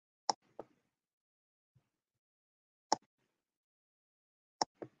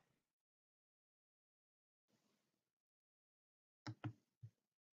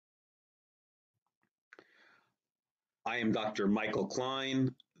I am Dr. Michael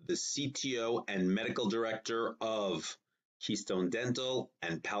Klein, the CTO and Medical Director of Keystone Dental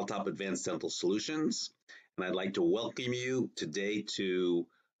and Paltop Advanced Dental Solutions. And I'd like to welcome you today to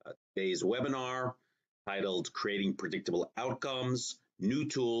today's webinar titled Creating Predictable Outcomes, New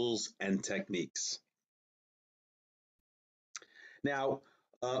Tools and Techniques. Now,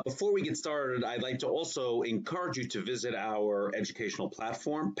 before we get started, I'd like to also encourage you to visit our educational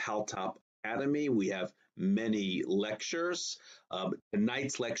platform, Paltop Academy. We have many lectures.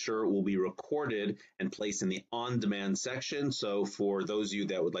 Tonight's lecture will be recorded and placed in the on-demand section. So for those of you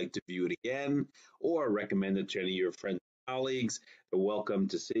that would like to view it again or recommend it to any of your friends and colleagues, they're welcome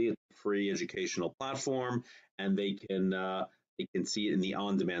to see it. It's a free educational platform, and they can see it in the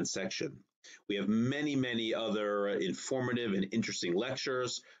on-demand section. We have many other informative and interesting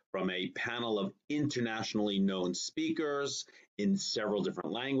lectures from a panel of internationally known speakers in several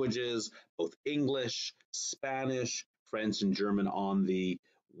different languages, both English, Spanish, French, and German on the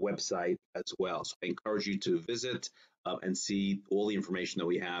website as well. So I encourage you to visit and see all the information that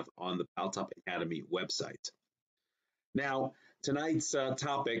we have on the Paltop Academy website. Now, tonight's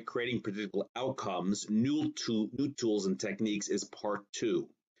topic, Creating Predictable Outcomes, New Tools and Techniques, is part 2.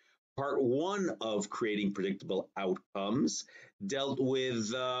 Part 1 of Creating Predictable Outcomes dealt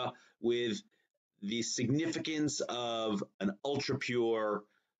with the significance of an ultra-pure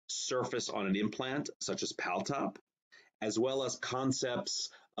surface on an implant, such as Paltop, as well as concepts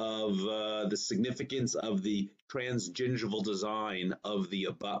of the significance of the transgingival design of the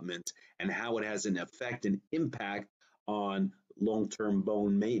abutment and how it has an effect and impact on long-term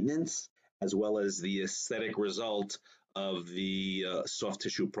bone maintenance, as well as the aesthetic result of the soft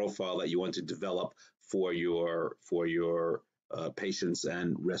tissue profile that you want to develop for your patients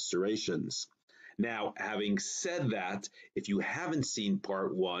and restorations. Now, having said that, if you haven't seen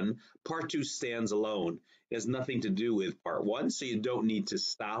part 1, part 2 stands alone. It has nothing to do with part 1, so you don't need to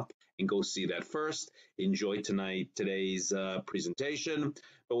stop and go see that first. Enjoy today's presentation.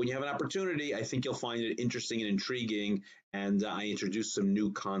 But when you have an opportunity, I think you'll find it interesting and intriguing, and I introduced some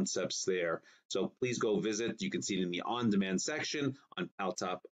new concepts there. So please go visit. You can see it in the on-demand section on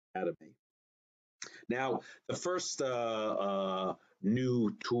Paltop Academy. Now, the first new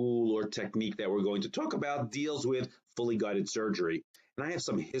tool or technique that we're going to talk about deals with fully guided surgery. And I have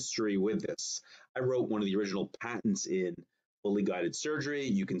some history with this. I wrote one of the original patents in fully guided surgery.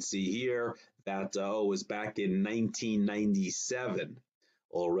 You can see here that was back in 1997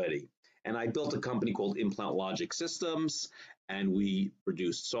 already. And I built a company called Implant Logic Systems, and we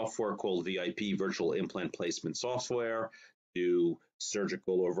produced software called VIP, Virtual Implant Placement Software, do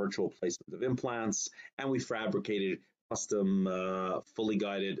surgical or virtual placement of implants, and we fabricated custom fully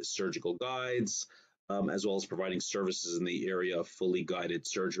guided surgical guides, as well as providing services in the area of fully guided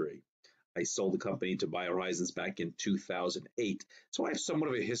surgery. I sold the company to BioHorizons back in 2008, so I have somewhat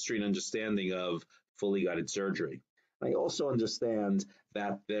of a history and understanding of fully guided surgery. I also understand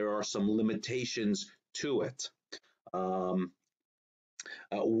that there are some limitations to it.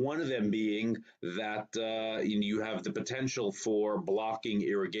 One of them being that you have the potential for blocking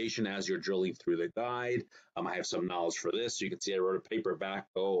irrigation as you're drilling through the guide. I have some knowledge for this. You can see I wrote a paper back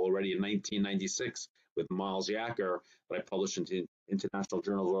already in 1996 with Miles Yacker that I published in International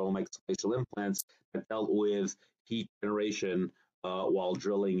Journal of Oral Maxillofacial Implants that dealt with heat generation while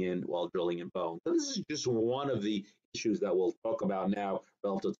drilling in bone. So this is just one of the issues that we'll talk about now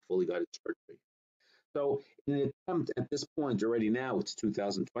relative to fully guided surgery. So in an attempt at this point already now, it's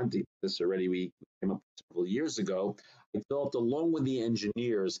 2020, this already we came up several years ago, I developed along with the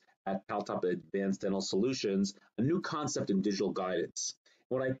engineers at Paltop Advanced Dental Solutions, a new concept in digital guidance.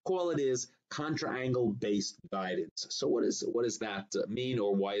 What I call it is contra-angle based guidance. So what does that mean,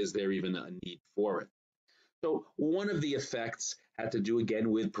 or why is there even a need for it? So one of the effects had to do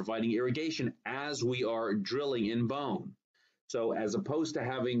again with providing irrigation as we are drilling in bone. So as opposed to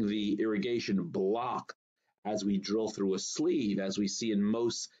having the irrigation block as we drill through a sleeve, as we see in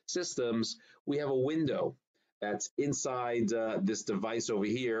most systems, we have a window that's inside this device over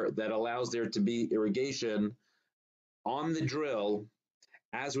here that allows there to be irrigation on the drill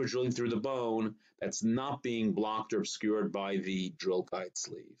as we're drilling through the bone that's not being blocked or obscured by the drill guide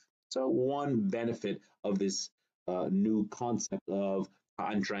sleeve. So one benefit of this new concept of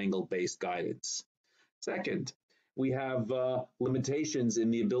contra-angle based guidance. Second, we have limitations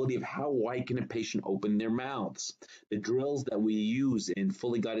in the ability of how wide can a patient open their mouths. The drills that we use in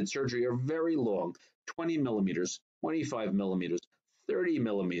fully guided surgery are very long, 20 millimeters, 25 millimeters, 30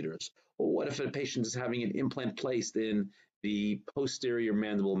 millimeters. Well, what if a patient is having an implant placed in the posterior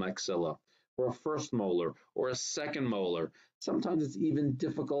mandible maxilla, or a first molar or a second molar. Sometimes it's even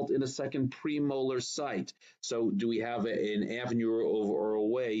difficult in a second premolar site. So do we have an avenue or a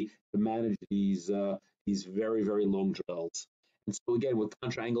way to manage these very, very long drills? And so again, with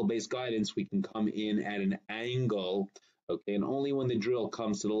contra-angle based guidance, we can come in at an angle, okay, and only when the drill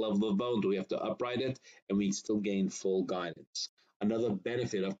comes to the level of the bone do we have to upright it, and we still gain full guidance. Another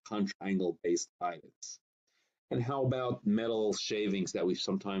benefit of contra-angle based guidance. And how about metal shavings that we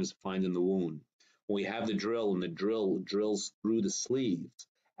sometimes find in the wound? When we have the drill and the drill drills through the sleeves,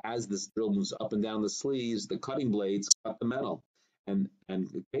 as this drill moves up and down the sleeves, the cutting blades cut the metal. And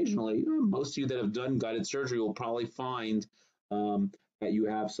occasionally, most of you that have done guided surgery will probably find that you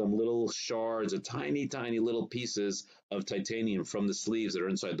have some little shards, of tiny, tiny little pieces of titanium from the sleeves that are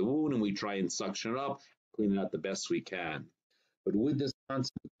inside the wound, and we try and suction it up, clean it out the best we can. But with this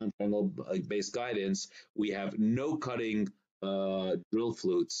concept of contra-angle-based guidance, we have no cutting drill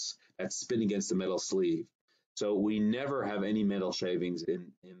flutes that spin against the metal sleeve. So we never have any metal shavings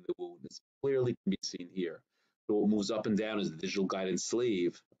in the wound. This clearly can be seen here. So what moves up and down is the digital guidance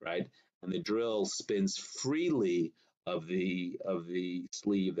sleeve, right? And the drill spins freely of the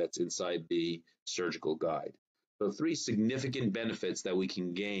sleeve that's inside the surgical guide. So three significant benefits that we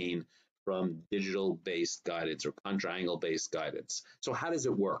can gain from digital-based guidance or contra-angle-based guidance. So how does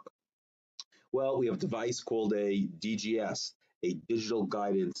it work? Well, we have a device called a DGS, a digital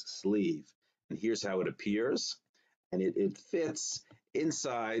guidance sleeve. And here's how it appears. And it fits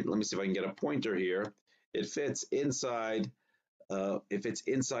inside, let me see if I can get a pointer here. It fits inside,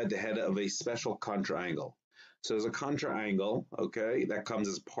 inside the head of a special contra-angle. So there's a contra-angle, okay, that comes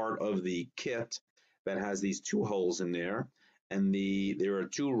as part of the kit that has these two holes in there. And there are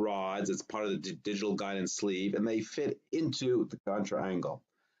two rods. It's part of the digital guidance sleeve, and they fit into the contra-angle,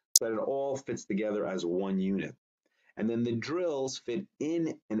 so that it all fits together as one unit. And then the drills fit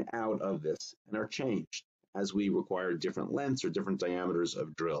in and out of this and are changed as we require different lengths or different diameters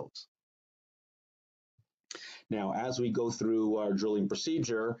of drills. Now, as we go through our drilling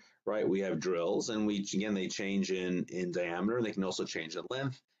procedure, right, we have drills, and they change in diameter, and they can also change in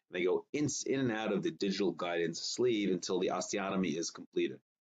length. They go in and out of the digital guidance sleeve until the osteotomy is completed.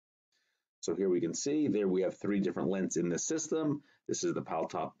 So here we can see there we have three different lengths in the system. This is the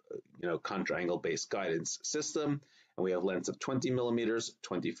Paltop, contra-angle based guidance system, and we have lengths of 20 millimeters,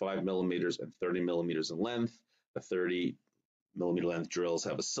 25 millimeters, and 30 millimeters in length. The 30 millimeter length drills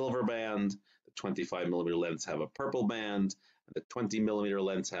have a silver band. The 25 millimeter lengths have a purple band. And the 20 millimeter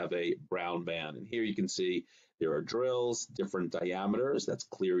lengths have a brown band. And here you can see there are drills, different diameters. That's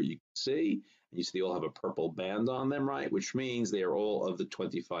clear, you can see. And you see they all have a purple band on them, right? Which means they are all of the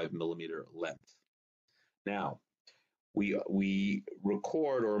 25 millimeter length. Now, we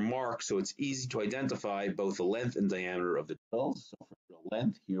record or mark so it's easy to identify both the length and diameter of the drills. So for drill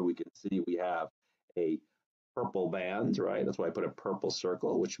length, here we can see we have a purple band, right? That's why I put a purple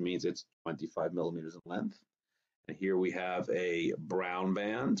circle, which means it's 25 millimeters in length. And here we have a brown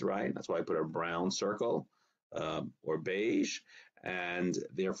band, right? That's why I put a brown circle. Or beige, and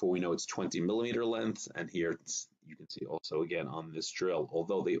therefore we know it's 20 millimeter length. And here you can see also again on this drill,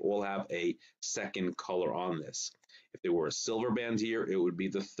 although they all have a second color on this. If there were a silver band here, it would be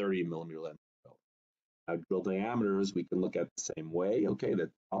the 30 millimeter length drill. Now, drill diameters we can look at the same way. Okay, the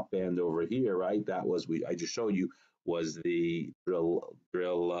top band over here, right? That was I just showed you was the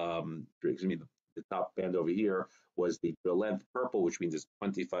the top band over here was the drill length purple, which means it's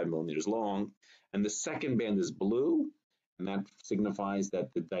 25 millimeters long. And the second band is blue, and that signifies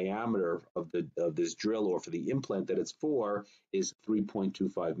that the diameter of this drill, or for the implant that it's for, is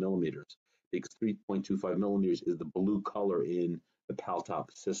 3.25 millimeters, because 3.25 millimeters is the blue color in the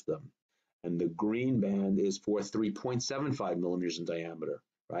Paltop system. And the green band is for 3.75 millimeters in diameter,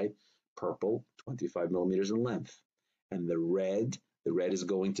 right? Purple, 25 millimeters in length. And the red is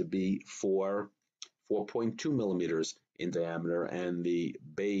going to be for 4.2 millimeters in diameter, and the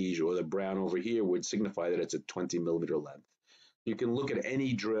beige or the brown over here would signify that it's a 20 millimeter length. You can look at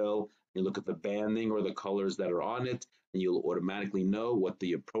any drill, you look at the banding or the colors that are on it, and you'll automatically know what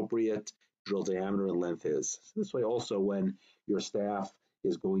the appropriate drill diameter and length is. So this way also when your staff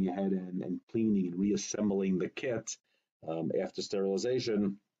is going ahead and cleaning and reassembling the kit after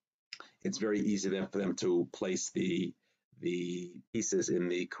sterilization, it's very easy for them to place the pieces in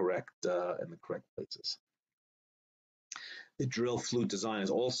the correct places. The drill flute design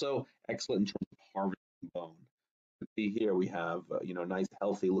is also excellent in terms of harvesting bone. You see here we have nice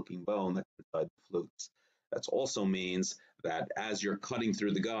healthy looking bone that's inside the flutes. That also means that as you're cutting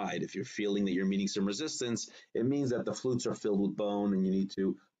through the guide, if you're feeling that you're meeting some resistance, it means that the flutes are filled with bone and you need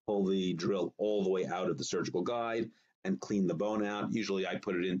to pull the drill all the way out of the surgical guide. and clean the bone out. Usually I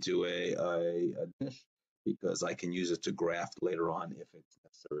put it into a dish because I can use it to graft later on if it's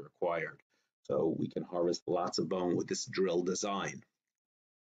necessarily required. So we can harvest lots of bone with this drill design.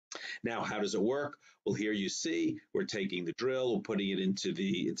 Now, how does it work? Well, here you see we're taking the drill, we're putting it into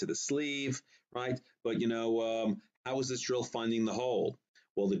the sleeve, right? But how is this drill finding the hole?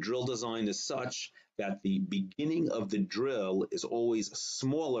 Well, the drill design is such that the beginning of the drill is always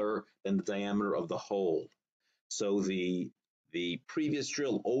smaller than the diameter of the hole. So the previous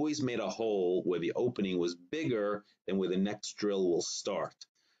drill always made a hole where the opening was bigger than where the next drill will start.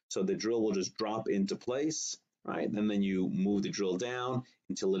 So the drill will just drop into place, right? And then you move the drill down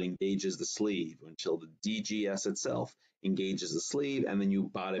until it engages the sleeve, until the DGS itself engages the sleeve, and then you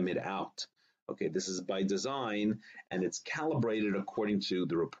bottom it out. Okay, this is by design, and it's calibrated according to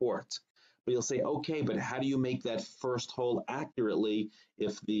the report. But you'll say, okay, but how do you make that first hole accurately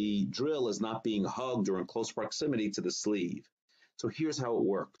if the drill is not being hugged or in close proximity to the sleeve? So here's how it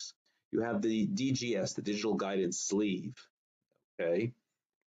works. You have the DGS, the digital guidance sleeve, okay?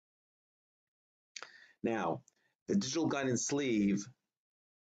 Now, the digital guidance sleeve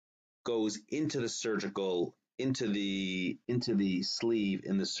goes into the surgical, into the sleeve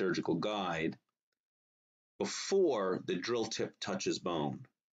in the surgical guide before the drill tip touches bone.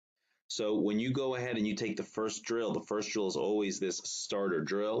 So when you go ahead and you take the first drill is always this starter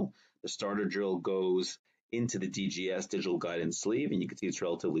drill. The starter drill goes into the DGS, digital guidance sleeve, and you can see it's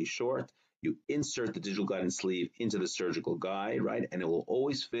relatively short. You insert the digital guidance sleeve into the surgical guide, right? And it will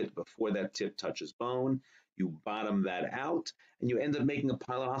always fit before that tip touches bone. You bottom that out, and you end up making a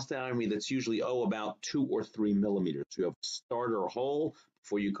pilostotomy that's usually, about 2 or 3 millimeters. So you have a starter hole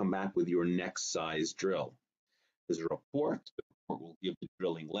before you come back with your next size drill. There's a report. The report will give the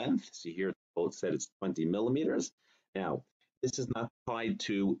drilling length. See here, the code said it's 20 millimeters. Now, this is not tied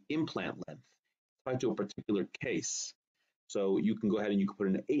to implant length. It's tied to a particular case. So you can go ahead and you can put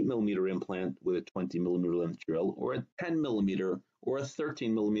an 8 millimeter implant with a 20 millimeter length drill, or a 10 millimeter or a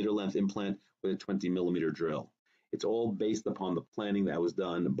 13 millimeter length implant with a 20 millimeter drill. It's all based upon the planning that was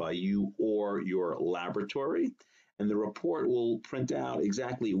done by you or your laboratory. And the report will print out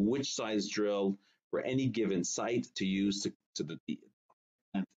exactly which size drill for any given site to use to the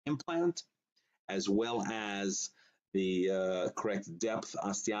implant, as well as the correct depth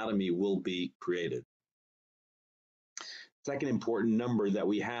osteotomy will be created. Second important number that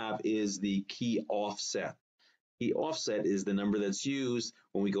we have is the key offset. Key offset is the number that's used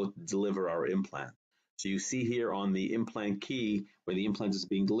when we go to deliver our implant. So you see here on the implant key, where the implant is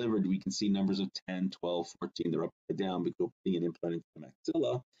being delivered, we can see numbers of 10, 12, 14. They're upside down because we're putting an implant into the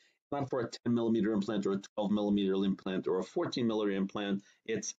maxilla. Not for a 10 millimeter implant or a 12 millimeter implant or a 14 millimeter implant.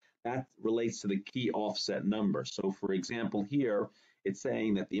 That relates to the key offset number. So for example, here it's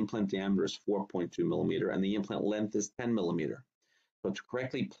saying that the implant diameter is 4.2 millimeter and the implant length is 10 millimeter. So to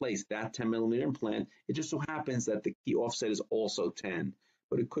correctly place that 10 millimeter implant, it just so happens that the key offset is also 10,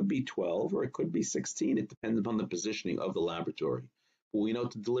 but it could be 12 or it could be 16. It depends upon the positioning of the laboratory. But we know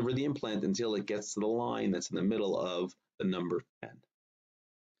to deliver the implant until it gets to the line that's in the middle of the number 10.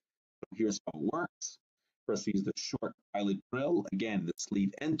 Here's how it works. First, we use the short pilot drill. Again, the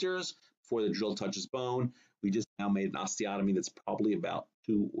sleeve enters before the drill touches bone. We just now made an osteotomy that's probably about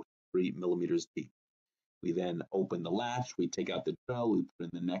 2 or 3 millimeters deep. We then open the latch. We take out the drill. We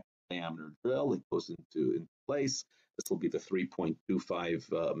put in the next diameter drill. It goes into place. This will be the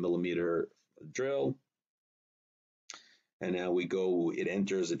 3.25 millimeter drill. And now we go, it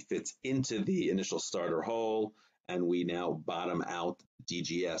enters, it fits into the initial starter hole, and we now bottom out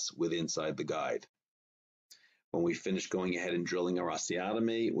DGS with inside the guide. When we finish going ahead and drilling our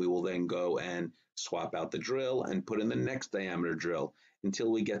osteotomy, we will then go and swap out the drill and put in the next diameter drill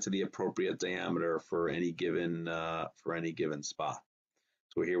until we get to the appropriate diameter for any given spot.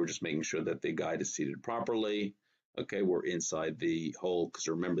 So here we're just making sure that the guide is seated properly. Okay, we're inside the hole, because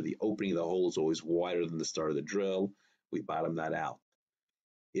remember the opening of the hole is always wider than the start of the drill. We bottom that out.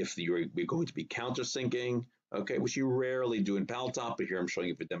 If we're going to be countersinking, okay, which you rarely do in Paltop, but here I'm showing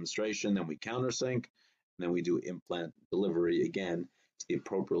you for demonstration, then we countersink, and then we do implant delivery again to the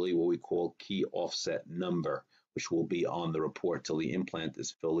appropriately what we call key offset number, which will be on the report till the implant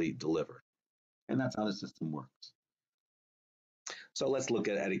is fully delivered. And that's how the system works. So let's look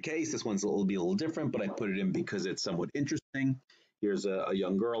at a case. This one's will be a little different, but I put it in because it's somewhat interesting. Here's a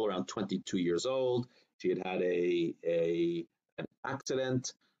young girl around 22 years old. She had had an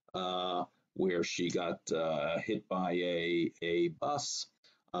accident where she got hit by a bus,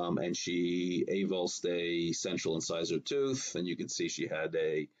 and she avulsed a central incisor tooth, and you can see she had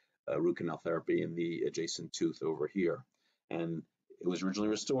a root canal therapy in the adjacent tooth over here. And it was originally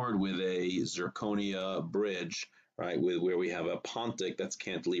restored with a zirconia bridge, right, with where we have a pontic that's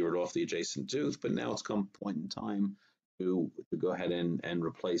cantilevered off the adjacent tooth, but now it's come point in time to go ahead and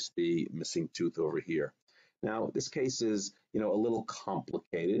replace the missing tooth over here. Now, this case is, a little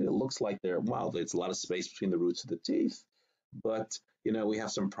complicated. It looks like there's a lot of space between the roots of the teeth, but, we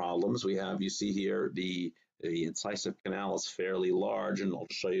have some problems. You see here, the incisive canal is fairly large, and I'll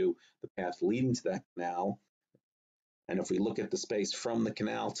show you the path leading to that canal. And if we look at the space from the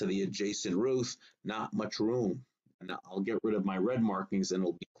canal to the adjacent root, not much room. And I'll get rid of my red markings, and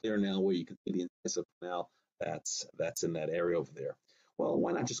it'll be clear now where you can see the incisive canal that's in that area over there. Well,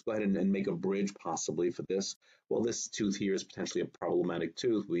 why not just go ahead and make a bridge possibly for this? Well, this tooth here is potentially a problematic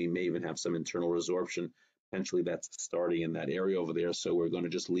tooth. We may even have some internal resorption. Potentially that's starting in that area over there. So we're going to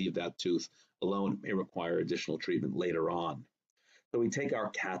just leave that tooth alone. It may require additional treatment later on. So we take our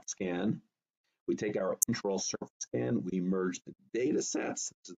CAT scan. We take our intraoral surface scan, we merge the data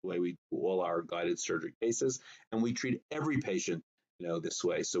sets. This is the way we do all our guided surgery cases, and we treat every patient, this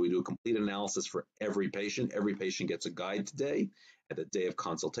way. So we do a complete analysis for every patient. Every patient gets a guide today. At the day of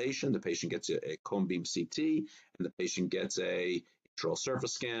consultation, the patient gets a cone beam CT, and the patient gets a intraoral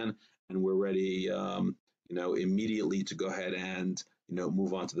surface scan, and we're ready, immediately to go ahead and,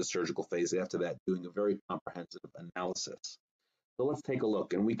 move on to the surgical phase after that, doing a very comprehensive analysis. So let's take a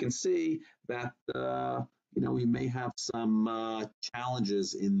look, and we can see that we may have some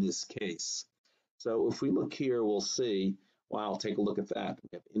challenges in this case. So if we look here, we'll see. Wow, take a look at that. We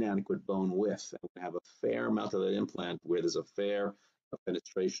have inadequate bone width, and we have a fair amount of the implant where there's a fair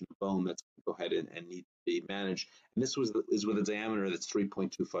fenestration of bone that's going to go ahead and need to be managed. And this is with a diameter that's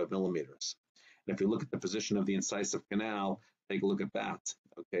 3.25 millimeters. And if you look at the position of the incisive canal, take a look at that.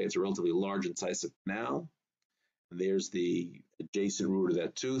 Okay, it's a relatively large incisive canal. There's the adjacent root of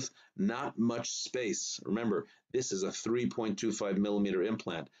that tooth. Not much space. Remember, this is a 3.25 millimeter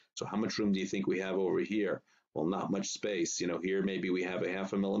implant. So how much room do you think we have over here? Well, not much space. Here maybe we have a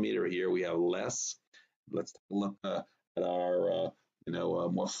 0.5 millimeter. Here we have less. Let's take a look at our,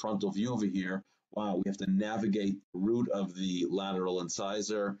 more frontal view over here. Wow, we have to navigate the root of the lateral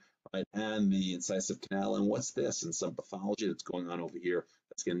incisor, right, and the incisive canal. And what's this? And some pathology that's going on over here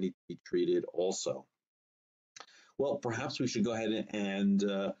that's going to need to be treated also. Well, perhaps we should go ahead and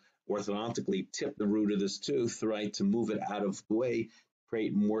orthodontically tip the root of this tooth, right, to move it out of the way,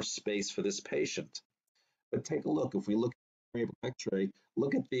 create more space for this patient. But take a look. If we look at the X-ray,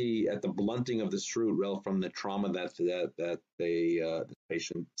 look at the blunting of this root from the trauma that the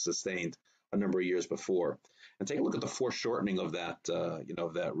patient sustained a number of years before, and take a look at the foreshortening of that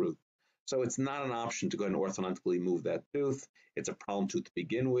that root. So it's not an option to go ahead and orthodontically move that tooth. It's a problem tooth to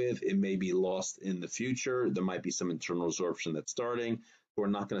begin with. It may be lost in the future. There might be some internal resorption that's starting. We're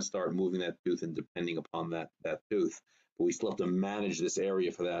not going to start moving that tooth and depending upon that tooth. But we still have to manage this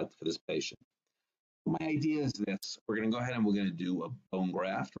area for this patient. My idea is this. We're going to go ahead and we're going to do a bone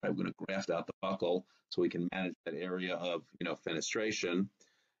graft, right? We're going to graft out the buccal so we can manage that area of, fenestration.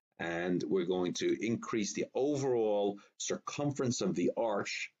 And we're going to increase the overall circumference of the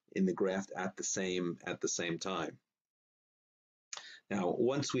arch in the graft at the same time. Now,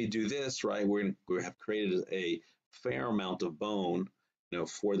 once we do this, right, we have created a fair amount of bone,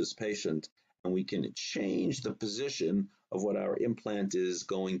 for this patient, and we can change the position of what our implant is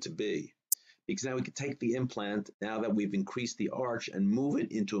going to be. Because now we can take the implant, now that we've increased the arch, and move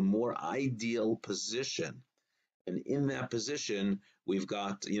it into a more ideal position. And in that position, we've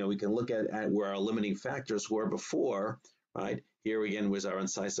got, we can look at where our limiting factors were before, right? Here again was our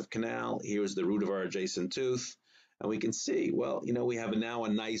incisive canal. Here's the root of our adjacent tooth. And we can see, well, we have now a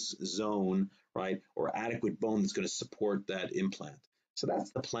nice zone, right, or adequate bone that's going to support that implant. So that's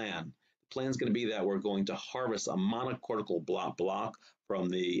the plan. The plan is going to be that we're going to harvest a monocortical block from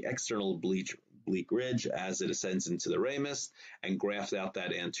the external oblique ridge as it ascends into the ramus and graft out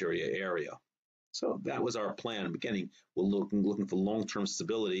that anterior area. So that was our plan. In the beginning, we're looking for long-term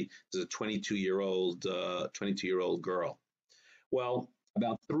stability. This is a 22-year-old girl. Well,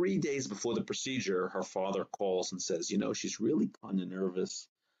 about 3 days before the procedure, her father calls and says, she's really kind of nervous.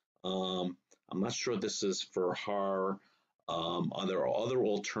 I'm not sure this is for her. Are there other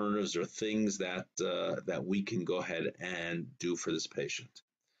alternatives or things that we can go ahead and do for this patient?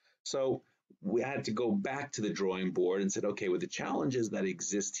 So we had to go back to the drawing board and said, okay, with the challenges that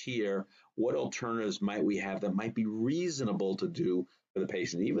exist here, what alternatives might we have that might be reasonable to do for the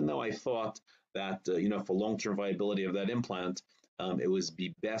patient? Even though I thought that, for long-term viability of that implant, it would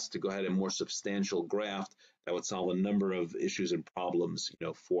be best to go ahead and more substantial graft that would solve a number of issues and problems,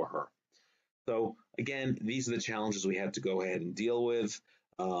 for her. So again, these are the challenges we had to go ahead and deal with.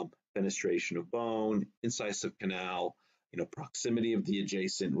 Fenestration of bone, incisive canal, proximity of the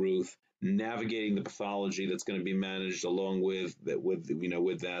adjacent root, navigating the pathology that's going to be managed along with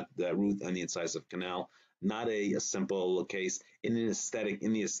that, that root and the incisive canal. Not a simple case in the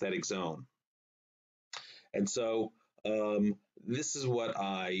aesthetic zone. And so this is what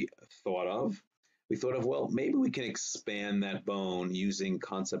I thought of. We thought of, well, maybe we can expand that bone using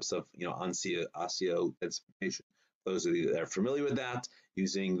concepts of, osteodensification. Those that are familiar with that,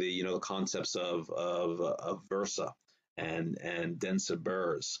 using the, concepts of versa and densa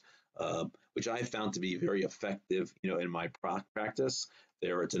burrs, which I found to be very effective, in my practice.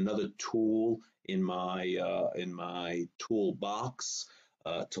 It's another tool in my toolbox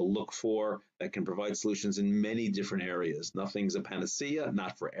to look for that can provide solutions in many different areas. Nothing's a panacea,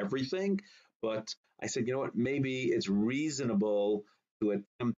 not for everything, but I said, you know what, maybe it's reasonable to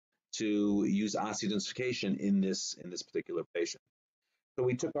attempt to use osteodensification in this particular patient. So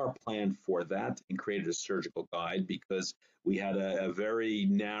we took our plan for that and created a surgical guide because we had a very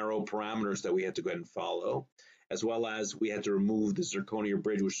narrow parameters that we had to go ahead and follow, as well as we had to remove the zirconia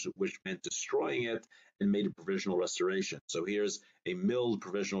bridge, which meant destroying it, and made a provisional restoration. So here's a milled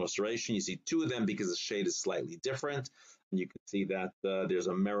provisional restoration. You see two of them because the shade is slightly different. And you can see that there's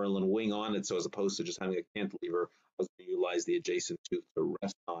a Maryland wing on it. So as opposed to just having a cantilever, I was going to utilize the adjacent tooth to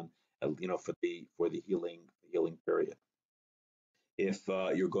rest on, for the healing period. If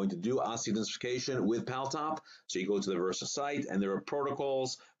you're going to do osteodensification with Paltop, so you go to the Versa site, and there are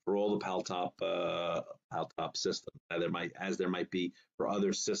protocols for all the Paltop systems, as there might be for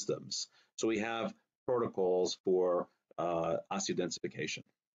other systems. So we have protocols for osteodensification.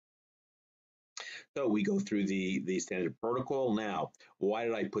 So we go through the standard protocol. Now, why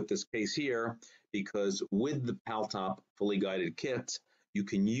did I put this case here? Because with the Paltop fully guided kit, you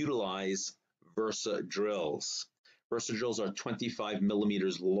can utilize Versa drills. Versa drills are 25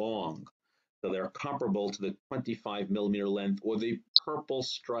 millimeters long, so they're comparable to the 25 millimeter length or the purple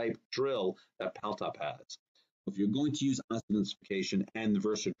stripe drill that Paltop has. If you're going to use osteodensification and the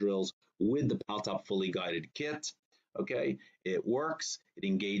Versa drills with the Paltop fully guided kit, okay, it works. It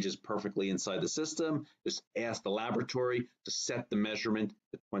engages perfectly inside the system. Just ask the laboratory to set the measurement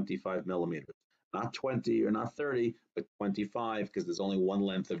to 25 millimeters. Not 20 or not 30, but 25, because there's only one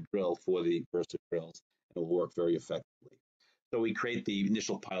length of drill for the Versa drills. It will work very effectively. So we create the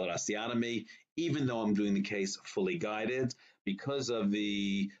initial pilot osteotomy, even though I'm doing the case fully guided. Because of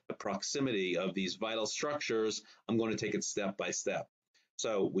the proximity of these vital structures, I'm going to take it step by step.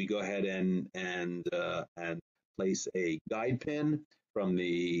 So we go ahead and place a guide pin from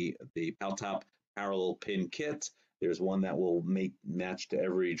the Paltop parallel pin kit. There's one that will match to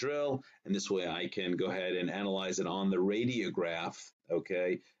every drill, and this way I can go ahead and analyze it on the radiograph,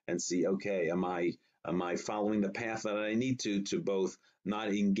 okay, and see, okay, am I following the path that I need to both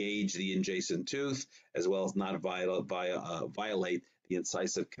not engage the adjacent tooth as well as not violate the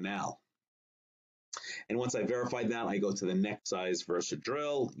incisive canal? And once I verified that, I go to the next size Versa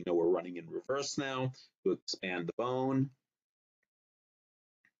drill. We're running in reverse now to expand the bone.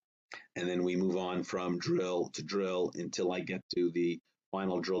 And then we move on from drill to drill until I get to the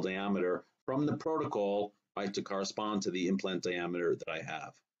final drill diameter from the protocol, right, to correspond to the implant diameter that I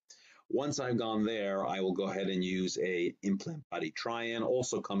have. Once I've gone there, I will go ahead and use a implant body try-in,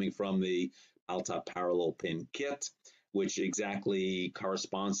 also coming from the Paltop parallel pin kit, which exactly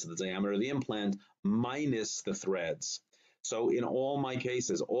corresponds to the diameter of the implant minus the threads. So in all my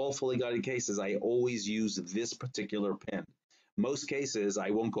cases, all fully guided cases, I always use this particular pin. Most cases,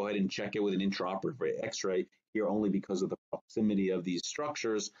 I won't go ahead and check it with an intraoperative x-ray here only because of the proximity of these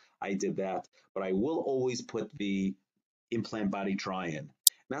structures. I did that, but I will always put the implant body try-in.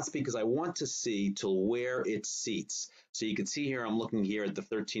 That's because I want to see to where it seats. So you can see here, I'm looking here at the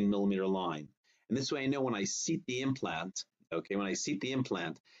 13 millimeter line. And this way I know when I seat the implant, okay, when I seat the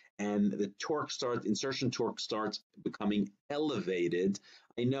implant and the insertion torque starts becoming elevated,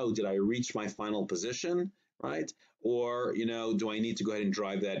 I know, did I reach my final position, right? Or, do I need to go ahead and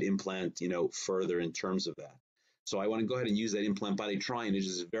drive that implant, further in terms of that? So I want to go ahead and use that implant body try-in. It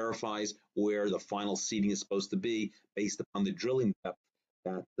just verifies where the final seating is supposed to be based upon the drilling depth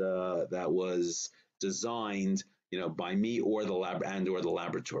that was designed, by me or the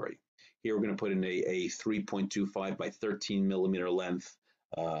laboratory. Here we're going to put in a 3.25 by 13 millimeter length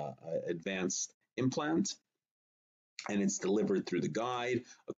advanced implant, and it's delivered through the guide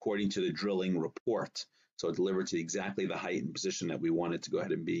according to the drilling report. So it's delivered to exactly the height and position that we want it to go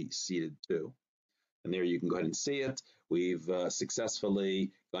ahead and be seated to. And there you can go ahead and see it. We've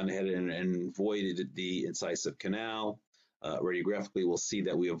successfully gone ahead and avoided the incisive canal. Radiographically, we'll see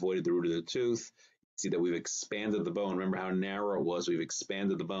that we avoided the root of the tooth. See that we've expanded the bone. Remember how narrow it was? We've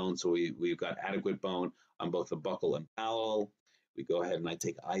expanded the bone, so we've got adequate bone on both the buccal and palatal. We go ahead and I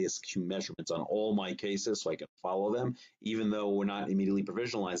take ISQ measurements on all my cases so I can follow them. Even though we're not immediately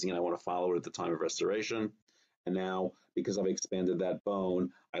provisionalizing it, I want to follow it at the time of restoration. And now, because I've expanded that bone,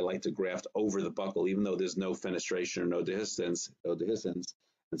 I like to graft over the buckle, even though there's no fenestration or no dehiscence.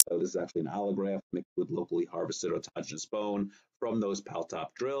 And so this is actually an allograft mixed with locally harvested autogenous bone from those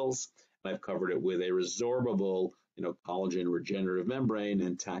Paltop drills. And I've covered it with a resorbable, collagen regenerative membrane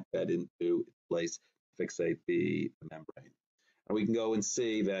and tack that into place to fixate the membrane. And we can go and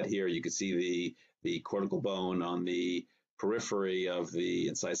see that here. You can see the cortical bone on the periphery of the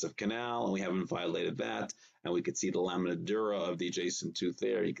incisive canal, and we haven't violated that. And we could see the lamina dura of the adjacent tooth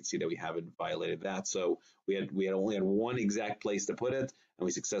there. You can see that we haven't violated that. So we only had one exact place to put it, and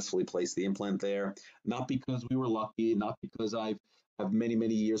we successfully placed the implant there. Not because we were lucky, not because I've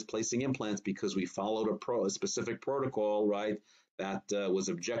many years placing implants, because we followed a specific protocol, right? That was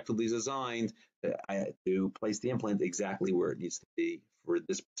objectively designed to place the implant exactly where it needs to be for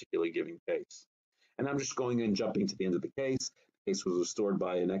this particular given case. And I'm just going and jumping to the end of the case. The case was restored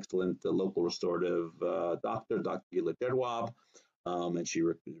by an excellent local restorative doctor, Dr. Gila Jedwab, and she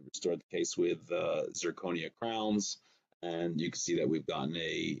restored the case with zirconia crowns. And you can see that we've gotten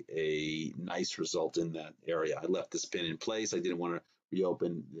a nice result in that area. I left this pin in place. I didn't want to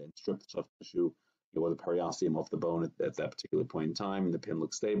reopen and strip the soft tissue or the periosteum off the bone at that particular point in time, and the pin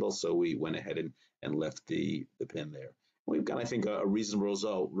looked stable, so we went ahead and left the pin there. We've got, I think, a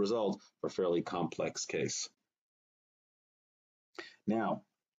reasonable result for a fairly complex case. Now,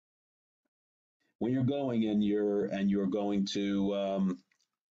 when you're going and you're going to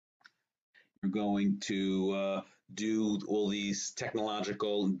do all these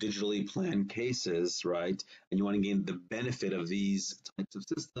technological, digitally planned cases, right? And you want to gain the benefit of these types of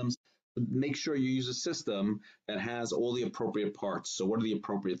systems. Make sure you use a system that has all the appropriate parts. So what are the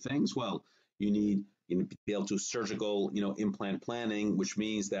appropriate things? Well, you need to be able to surgical, implant planning, which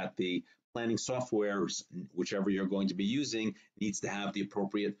means that the planning software, whichever you're going to be using, needs to have the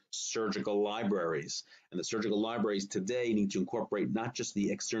appropriate surgical libraries. And the surgical libraries today need to incorporate not just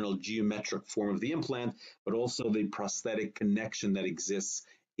the external geometric form of the implant, but also the prosthetic connection that exists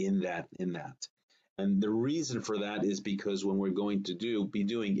in that. And the reason for that is because when we're going to be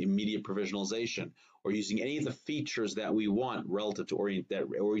doing immediate provisionalization or using any of the features that we want relative to that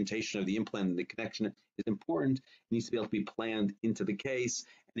orientation of the implant and the connection is important, it needs to be able to be planned into the case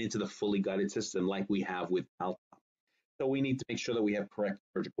and into the fully guided system like we have with Paltop. So we need to make sure that we have correct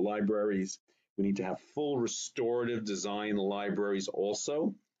surgical libraries. We need to have full restorative design libraries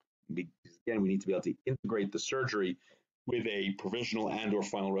also. Again, we need to be able to integrate the surgery with a provisional and or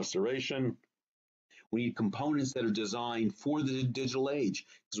final restoration. We need components that are designed for the digital age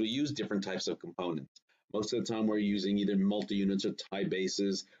because we use different types of components. Most of the time we're using either multi-units or tie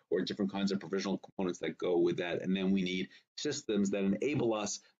bases or different kinds of provisional components that go with that. And then we need systems that enable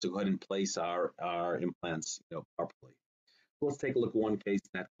us to go ahead and place our implants properly. So let's take a look at one case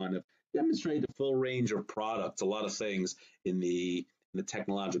that kind of demonstrates a full range of products, a lot of things in the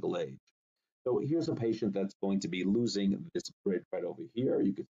technological age. So here's a patient that's going to be losing this bridge right over here.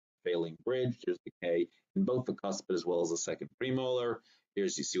 You can failing bridge. There's decay in both the cuspid as well as the second premolar.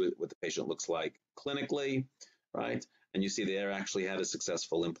 Here's you see what the patient looks like clinically, right? And you see they actually had a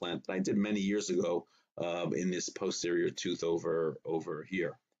successful implant that I did many years ago in this posterior tooth over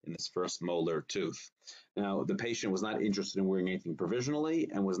here in this first molar tooth. Now the patient was not interested in wearing anything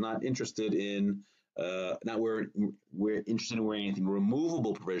provisionally and was not interested in we're interested in wearing anything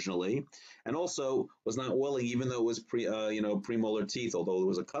removable provisionally, and also was not willing, even though it was premolar teeth, although it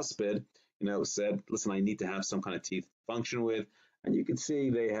was a cuspid, said, listen, I need to have some kind of teeth to function with. And you can see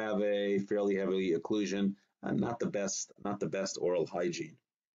they have a fairly heavy occlusion and not the best oral hygiene.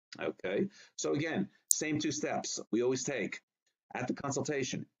 Okay, so again, same two steps we always take at the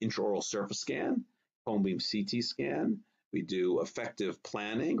consultation: intraoral surface scan, cone beam CT scan. We do effective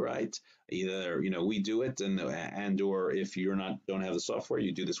planning, right? Either we do it, and or if you're don't have the software,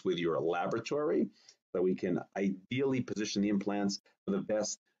 you do this with your laboratory, so we can ideally position the implants for the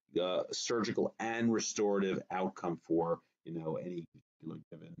best surgical and restorative outcome for any particular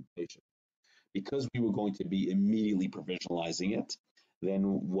given patient. Because we were going to be immediately provisionalizing it, then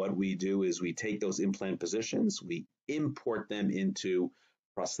what we do is we take those implant positions, we import them into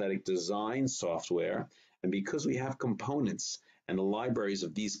prosthetic design software. And because we have components and the libraries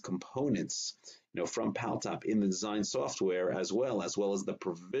of these components, from Paltop in the design software, as well as the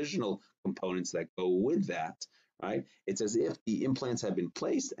provisional components that go with that, right? It's as if the implants have been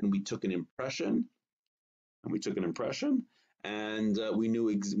placed and we took an impression, and we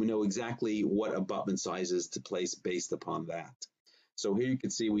know exactly what abutment sizes to place based upon that. So here you can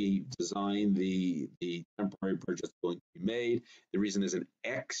see we designed the temporary bridge that's going to be made. The reason there's an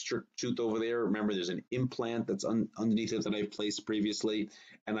extra tooth over there, remember there's an implant that's underneath it that I placed previously.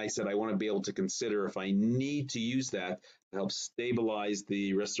 And I said I want to be able to consider if I need to use that to help stabilize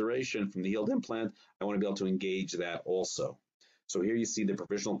the restoration from the healed implant, I want to be able to engage that also. So here you see the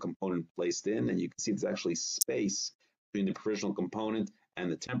provisional component placed in, and you can see there's actually space between the provisional component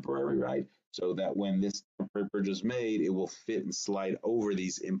and the temporary, right? So that when this temporary bridge is made, it will fit and slide over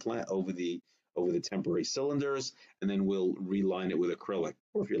these over the temporary cylinders, and then we'll reline it with acrylic.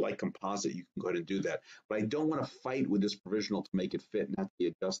 Or if you like composite, you can go ahead and do that. But I don't want to fight with this provisional to make it fit and not be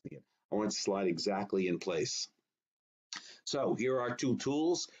adjusting it. I want it to slide exactly in place. So here are our two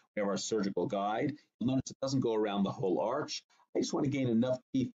tools. We have our surgical guide. You'll notice it doesn't go around the whole arch. I just want to gain enough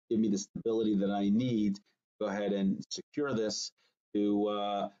teeth to give me the stability that I need to go ahead and secure this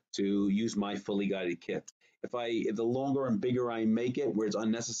to use my fully guided kit. If the longer and bigger I make it where it's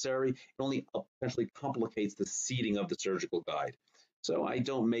unnecessary, it only potentially complicates the seating of the surgical guide. So I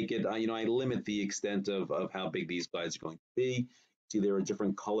don't make it, I limit the extent of how big these guides are going to be. See, there are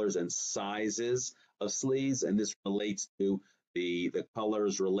different colors and sizes of sleeves, and this relates to the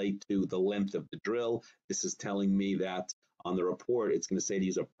colors relate to the length of the drill. This is telling me that on the report, it's going to say to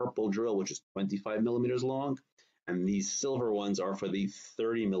use a purple drill, which is 25 millimeters long, and these silver ones are for the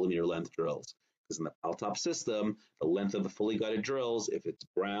 30 millimeter length drills. Because in the Paltop system, the length of the fully guided drills, if it's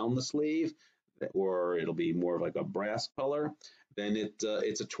brown, the sleeve, or it'll be more of like a brass color, then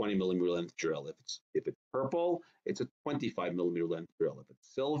it's a 20 millimeter length drill. If it's purple, it's a 25 millimeter length drill. If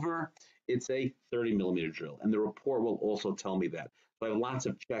it's silver, it's a 30 millimeter drill. And the report will also tell me that. So I have lots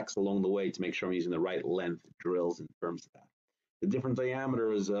of checks along the way to make sure I'm using the right length drills in terms of that. The different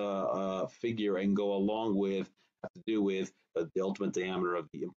diameters figure and go along with, have to do with the ultimate diameter of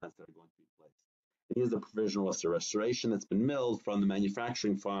the implants that are going to be placed. And here's the provisional restoration that's been milled from the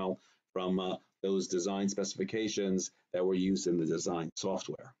manufacturing file from those design specifications that were used in the design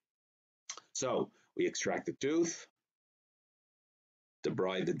software. So we extract the tooth,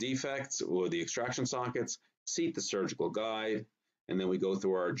 debride the defects or the extraction sockets, seat the surgical guide, and then we go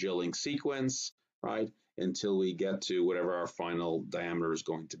through our drilling sequence, right, until we get to whatever our final diameter is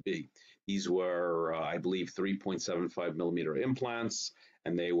going to be. These were, I believe, 3.75 millimeter implants,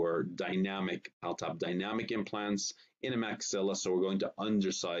 and they were dynamic, Paltop dynamic implants in a maxilla, so we're going to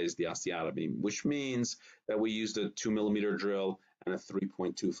undersize the osteotomy, which means that we used a 2 millimeter drill and a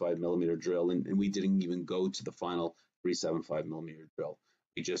 3.25 millimeter drill, and we didn't even go to the final 375 millimeter drill.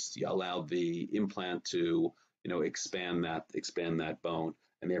 We just allowed the implant to, expand that bone,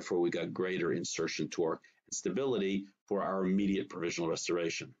 and therefore we got greater insertion torque and stability for our immediate provisional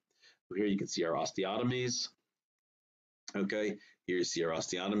restoration. So here you can see our osteotomies. Okay, here you see our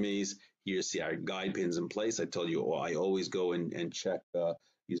osteotomies. Here you see our guide pins in place. I told you I always go and check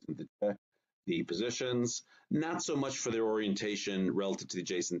using to check the positions. Not so much for their orientation relative to the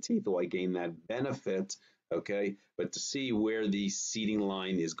adjacent teeth, though I gain that benefit. Okay, but to see where the seating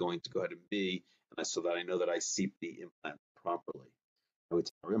line is going to go ahead and be, and so that I know that I seat the implant properly. I would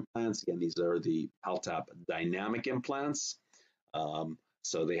take our implants. Again, these are the Paltop dynamic implants.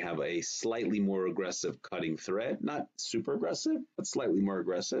 So they have a slightly more aggressive cutting thread, not super aggressive, but slightly more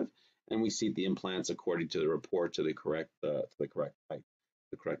aggressive. And we seat the implants according to the report to the correct height,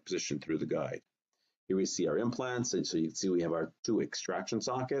 the correct position through the guide. Here we see our implants, and so you can see we have our two extraction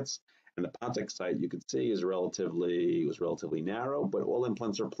sockets. And the Paltop site you can see was relatively narrow, but all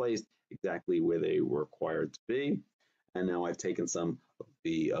implants are placed exactly where they were required to be. And now I've taken some of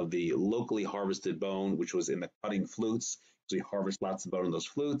the locally harvested bone, which was in the cutting flutes. So we harvest lots of bone in those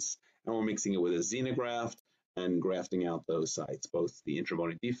flutes, and we're mixing it with a xenograft and grafting out those sites, both the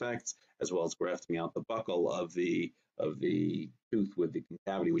intrabony defects as well as grafting out the buccal of the tooth with the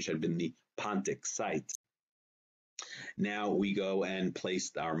concavity, which had been the pontic site. Now we go and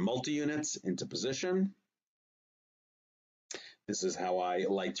place our multi-units into position. This is how I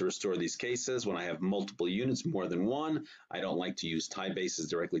like to restore these cases. When I have multiple units, more than one, I don't like to use tie bases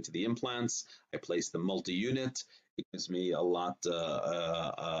directly to the implants. I place the multi-unit. It gives me a lot,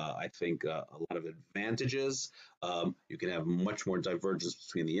 I think, a lot of advantages. You can have much more divergence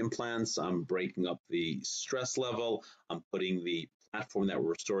between the implants. I'm breaking up the stress level. I'm putting the platform that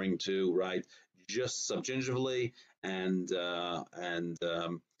we're restoring to, right, just subgingivally, and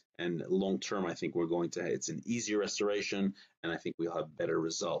long term, I think it's an easier restoration, and I think we'll have better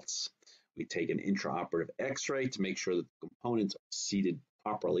results. We take an intraoperative x-ray to make sure that the components are seated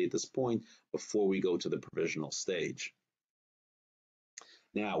properly at this point before we go to the provisional stage.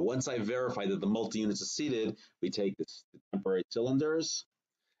 Now, once I verify that the multi-units are seated, we take the temporary cylinders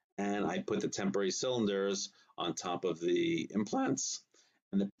and I put the temporary cylinders on top of the implants,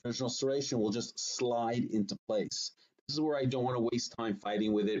 and the provisional serration will just slide into place. This is where I don't want to waste time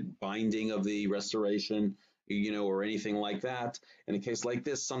fighting with it, binding of the restoration, or anything like that. In a case like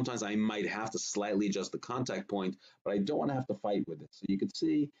this, sometimes I might have to slightly adjust the contact point, but I don't want to have to fight with it. So you can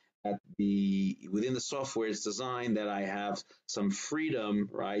see that within the software it's designed that I have some freedom,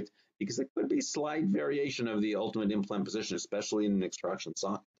 right? Because there could be slight variation of the ultimate implant position, especially in an extraction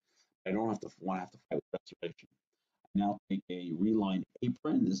socket. I don't have to fight with restoration. I now take a reline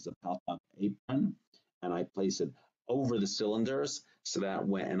apron. This is a Paltop apron, and I place it over the cylinders so that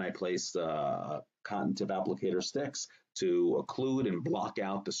and I place cotton tip applicator sticks to occlude and block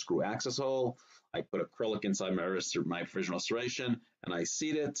out the screw access hole. I put acrylic inside my provisional restoration, and I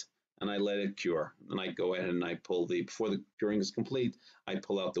seat it, and I let it cure. And I go ahead and I pull before the curing is complete, I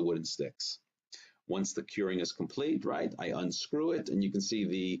pull out the wooden sticks. Once the curing is complete, right, I unscrew it, and you can see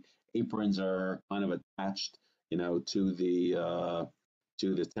the aprons are kind of attached,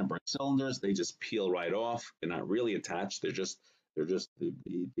 to the temporary cylinders. They just peel right off. They're not really attached. They're just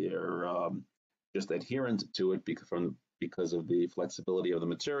adherent to it because of the flexibility of the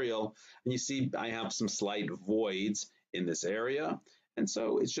material. And you see, I have some slight voids in this area, and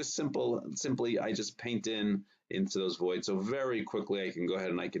so it's just simply I just paint into those voids. So very quickly I can go ahead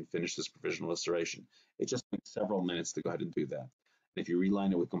and I can finish this provisional restoration. It just takes several minutes to go ahead and do that. And if you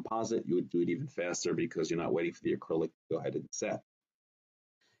reline it with composite, you would do it even faster because you're not waiting for the acrylic to go ahead and set.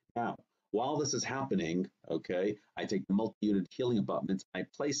 Now, while this is happening, okay, I take the multi-unit healing abutments, I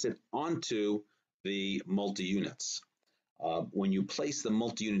place it onto the multi-units. When you place the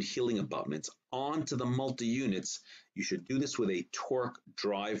multi-unit healing abutments onto the multi-units, you should do this with a torque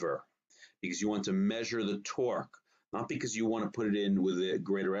driver because you want to measure the torque, not because you want to put it in with a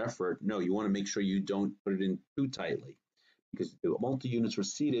greater effort. No, you want to make sure you don't put it in too tightly because the multi-units were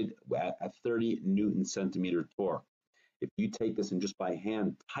seated at 30 Newton centimeter torque. If you take this and just by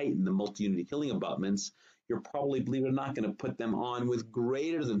hand tighten the multi-unit healing abutments, you're probably, believe it or not, going to put them on with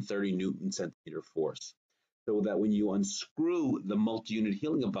greater than 30 Newton centimeter force. So that when you unscrew the multi-unit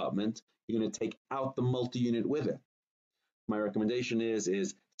healing abutment, you're going to take out the multi-unit with it. My recommendation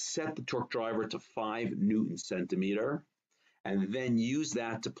is set the torque driver to 5 Newton centimeter, and then use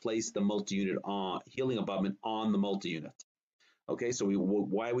that to place the multi-unit healing abutment on the multi-unit. Okay, so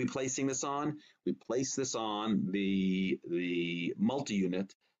why are we placing this on? We place this on the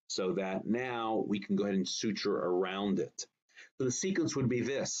multi-unit so that now we can go ahead and suture around it. So the sequence would be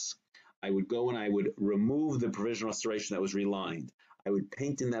this. I would go and I would remove the provisional restoration that was relined. I would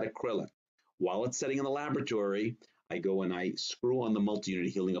paint in that acrylic. While it's setting in the laboratory, I go and I screw on the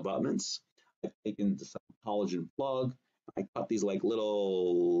multi-unit healing abutments. I've taken some collagen plug. I cut these like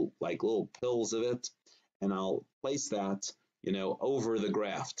little pills of it, and I'll place that, over the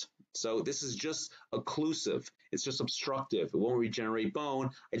graft. So this is just occlusive. It's just obstructive. It won't regenerate bone.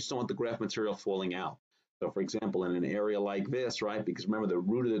 I just don't want the graft material falling out. So for example, in an area like this, right, because remember the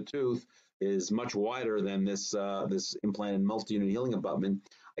root of the tooth is much wider than this implanted multi-unit healing abutment,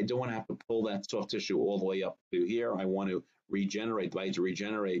 I don't want to have to pull that soft tissue all the way up to here. I want to regenerate,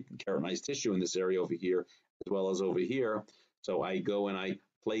 keratinized tissue in this area over here, as well as over here. So I go and I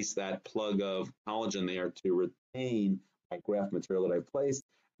place that plug of collagen there to retain my graft material that I've placed.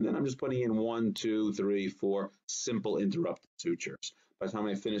 And then I'm just putting in 1, 2, 3, 4 simple interrupted sutures. By the time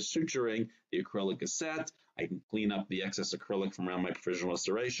I finish suturing, the acrylic is set. I can clean up the excess acrylic from around my provisional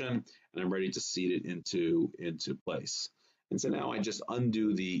restoration, and I'm ready to seat it into place. And so now I just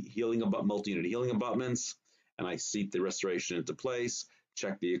undo the multi-unit healing abutments, and I seat the restoration into place,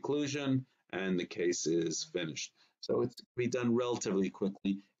 check the occlusion, and the case is finished. So it's going to be done relatively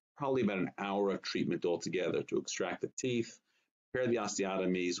quickly, probably about an hour of treatment altogether to extract the teeth, prepare the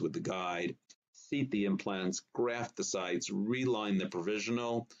osteotomies with the guide, seat the implants, graft the sites, reline the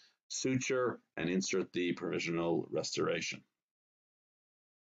provisional, suture, and insert the provisional restoration.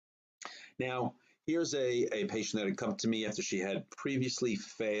 Now, here's a patient that had come to me after she had previously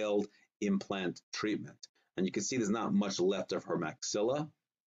failed implant treatment. And you can see there's not much left of her maxilla.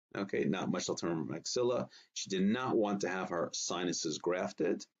 Okay, not much left of her maxilla. She did not want to have her sinuses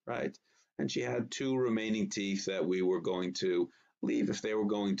grafted, right? And she had 2 remaining teeth that we were going to leave if they were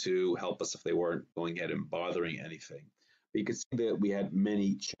going to help us, if they weren't going ahead and bothering anything. But you can see that we had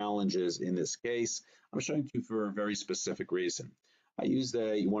many challenges in this case. I'm showing you for a very specific reason. I used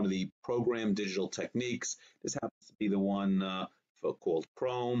one of the program digital techniques. This happens to be the one called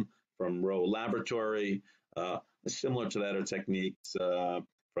Chrome from Rowe Laboratory. Similar to that are techniques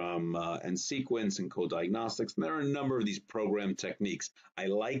from NSequence and Co-Diagnostics. And there are a number of these program techniques. I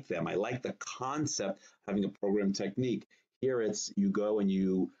like them. I like the concept of having a program technique. Here it's you go and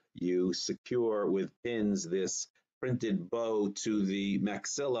you you secure with pins this printed bow to the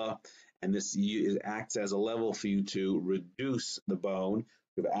maxilla, and this acts as a level for you to reduce the bone.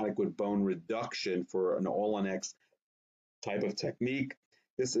 You have adequate bone reduction for an all-on-X type of technique.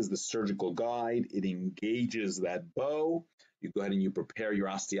 This is the surgical guide. It engages that bow. You go ahead and you prepare your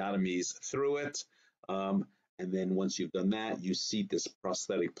osteotomies through it. And then once you've done that, you seat this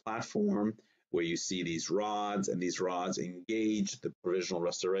prosthetic platform where you see these rods, and these rods engage the provisional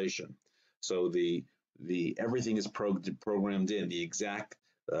restoration. So the everything is programmed in, the exact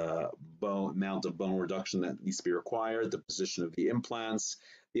amount of bone reduction that needs to be required, the position of the implants,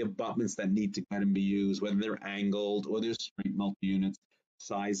 the abutments that need to kind of be used, whether they're angled or they're straight multi-units,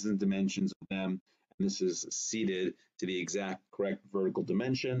 sizes and dimensions of them. And this is seated to the exact correct vertical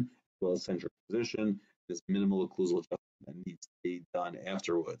dimension, as well as central position. There's minimal occlusal adjustment that needs to be done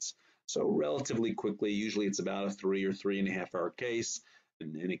afterwards. So relatively quickly, usually it's about a 3 or 3.5 hour case.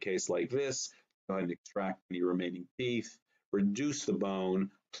 And in a case like this, go ahead and extract any remaining teeth, reduce the bone,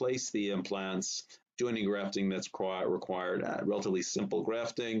 place the implants, do any grafting that's required, relatively simple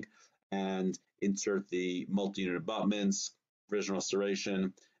grafting, and insert the multi-unit abutments, provisional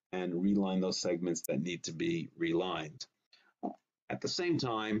restoration, and reline those segments that need to be relined. At the same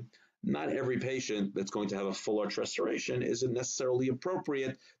time, not every patient that's going to have a full arch restoration isn't necessarily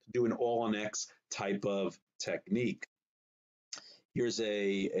appropriate to do an all-on-X type of technique. Here's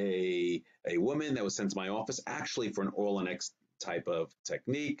a woman that was sent to my office actually for an all-on-X type of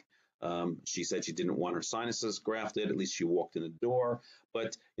technique. She said she didn't want her sinuses grafted, at least she walked in the door.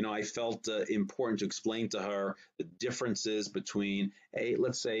 But, I felt important to explain to her the differences between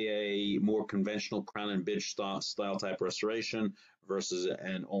let's say a more conventional crown and bridge style type restoration versus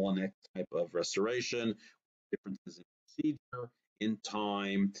an all-on-X type of restoration, differences in procedure, in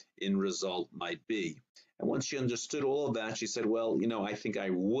time, in result might be. And once she understood all of that, she said, well, I think I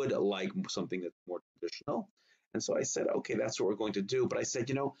would like something that's more traditional. And so I said, okay, that's what we're going to do. But I said,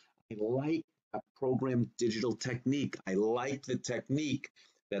 I like a programmed digital technique. I like the technique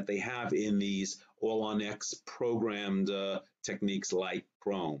that they have in these all-on-X programmed techniques like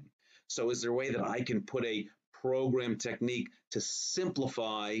Chrome. So is there a way that I can put a programmed technique to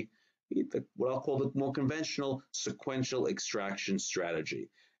simplify what I'll call the more conventional sequential extraction strategy?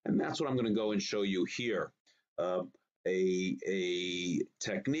 And that's what I'm going to go and show you here. A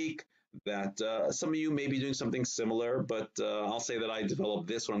technique that some of you may be doing something similar, but I'll say that I developed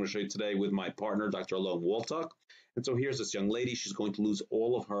this one I'm going to show you today with my partner, Dr. Alon Waltuck. And so here's this young lady. She's going to lose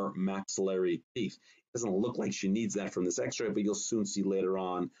all of her maxillary teeth. It doesn't look like she needs that from this x-ray, but you'll soon see later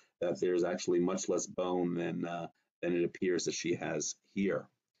on that there's actually much less bone than it appears that she has here.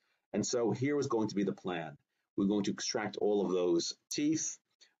 And so here was going to be the plan. We're going to extract all of those teeth.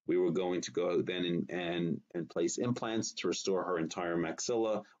 We were going to go then and place implants to restore her entire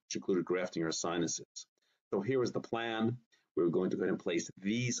maxilla, which included grafting her sinuses. So here was the plan. We were going to go ahead and place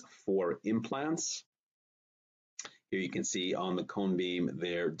these 4 implants. Here you can see on the cone beam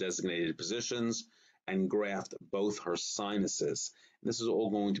their designated positions, and graft both her sinuses. And this is all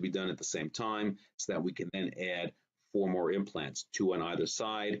going to be done at the same time so that we can then add 4 more implants, 2 on either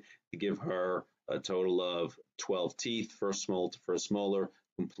side, to give her a total of 12 teeth, first molar to first molar,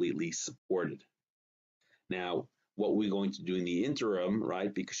 completely supported. Now, what we're going to do in the interim,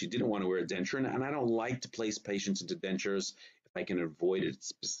 right, because she didn't want to wear a denture, and I don't like to place patients into dentures if I can avoid it.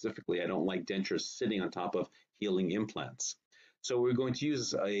 Specifically, I don't like dentures sitting on top of healing implants. So we're going to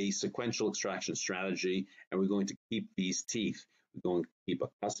use a sequential extraction strategy, and we're going to keep these teeth. We're going to keep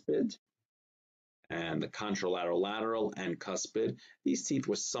a cuspid and the contralateral, lateral, and cuspid. These teeth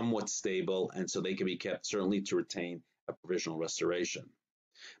were somewhat stable, and so they can be kept certainly to retain a provisional restoration.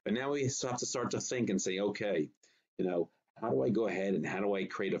 But now we have to start to think and say, okay, how do I go ahead and how do I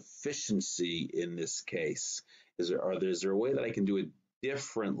create efficiency in this case? Is there a way that I can do it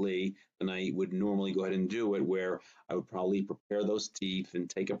differently than I would normally go ahead and do it, where I would probably prepare those teeth and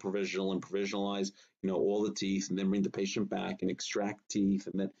take a provisional and provisionalize, all the teeth, and then bring the patient back and extract teeth,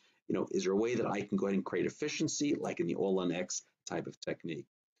 and then, is there a way that I can go ahead and create efficiency like in the all-on-X type of technique?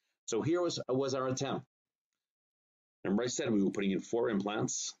 So here was our attempt. Remember I said we were putting in 4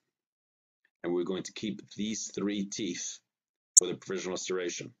 implants, and we're going to keep these 3 teeth for the provisional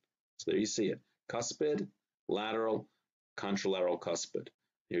restoration. So there you see it, cuspid, lateral, contralateral cuspid.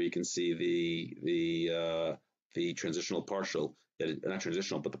 Here you can see the transitional partial, not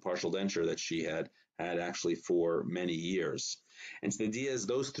transitional, but the partial denture that she had actually for many years. And so the idea is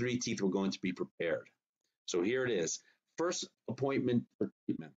those 3 teeth were going to be prepared. So here it is, first appointment for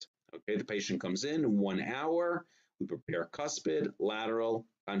treatment. Okay, the patient comes in 1 hour, we prepare cuspid, lateral,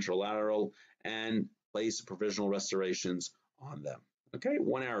 contralateral, and place provisional restorations on them. Okay,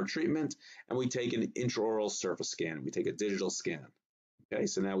 1 hour treatment, and we take an intraoral surface scan. We take a digital scan. Okay,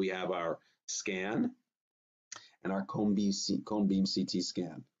 so now we have our scan and our cone beam CT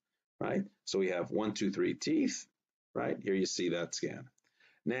scan, right? So we have 1, 2, 3 teeth, right? Here you see that scan.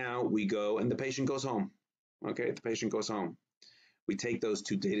 Now we go, and the patient goes home. Okay, the patient goes home. We take those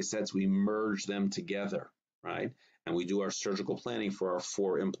two data sets, we merge them together, right? And we do our surgical planning for our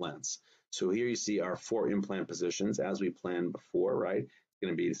 4 implants. So here you see our 4 implant positions as we planned before, right? It's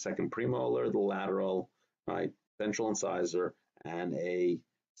going to be the second premolar, the lateral, right? Central incisor, and a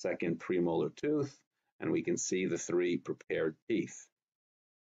second premolar tooth. And we can see the 3 prepared teeth.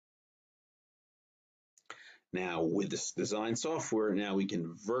 Now with this design software, now we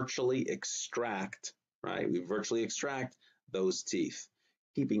can virtually extract, right? We virtually extract those teeth,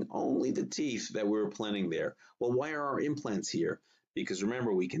 keeping only the teeth that we were planning there. Well, why are our implants here? Because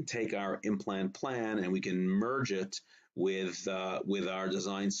remember, we can take our implant plan and we can merge it with our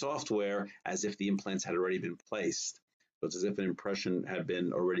design software as if the implants had already been placed. So it's as if an impression had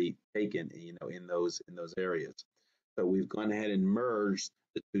been already taken, in those areas. So we've gone ahead and merged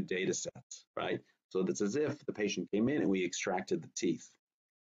the 2 data sets, right? So it's as if the patient came in and we extracted the teeth.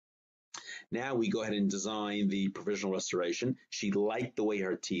 Now we go ahead and design the provisional restoration. She liked the way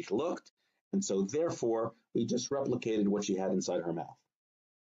her teeth looked, and so therefore we just replicated what she had inside her mouth.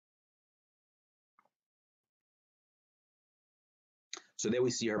 So there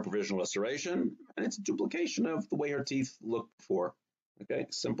we see her provisional restoration, and it's a duplication of the way her teeth looked before. Okay,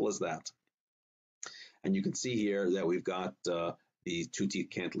 simple as that. And you can see here that we've got the 2 teeth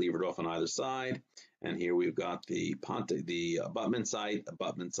cantilevered off on either side. And here we've got the abutment site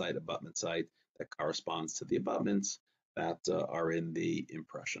that corresponds to the abutments that are in the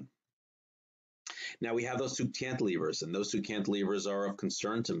impression. Now we have those 2 cantilevers, and those 2 cantilevers are of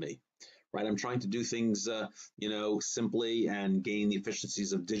concern to me, right? I'm trying to do things, simply and gain the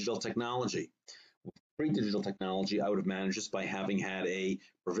efficiencies of digital technology. With pre-digital technology, I would have managed this by having had a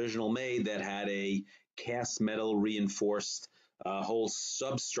provisional made that had a cast metal reinforced whole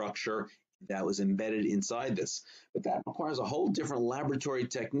substructure that was embedded inside this. But that requires a whole different laboratory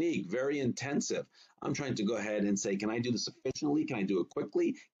technique, very intensive. I'm trying to go ahead and say, can I do this efficiently? Can I do it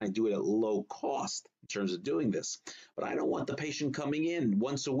quickly? Can I do it at low cost in terms of doing this? But I don't want the patient coming in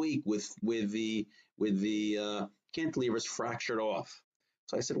once a week with the cantilevers fractured off.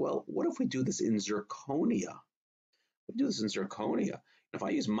 So I said, well, what if we do this in zirconia? We do this in zirconia. If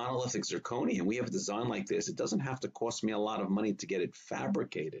I use monolithic zirconia and we have a design like this, it doesn't have to cost me a lot of money to get it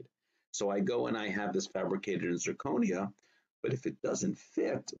fabricated. So I go and I have this fabricated in zirconia, but if it doesn't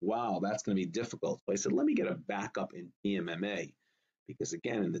fit, wow, that's going to be difficult. So I said, let me get a backup in PMMA, because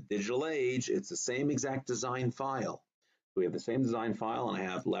again, in the digital age, it's the same exact design file. So we have the same design file, and I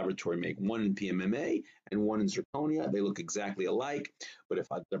have laboratory make 1 in PMMA and 1 in zirconia. They look exactly alike, but if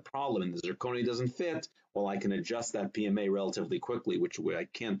the problem in the zirconia doesn't fit, well, I can adjust that PMA relatively quickly, which I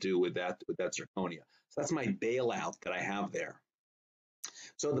can't do with that zirconia. So that's my bailout that I have there.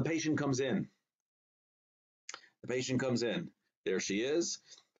 So the patient comes in. The patient comes in. There she is.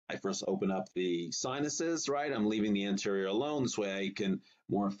 I first open up the sinuses, right? I'm leaving the anterior alone. This way I can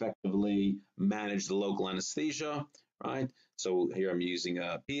more effectively manage the local anesthesia, right? So here I'm using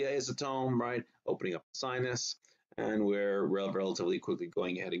a PA acetone, right? Opening up the sinus, and we're relatively quickly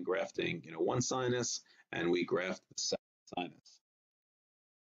going ahead and grafting, 1 sinus, and we graft the 2nd sinus.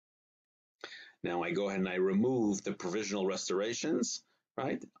 Now I go ahead and I remove the provisional restorations,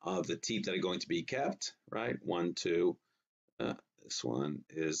 right, of the teeth that are going to be kept, right? 1, 2. This one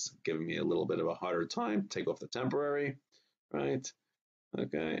is giving me a little bit of a harder time. Take off the temporary, right?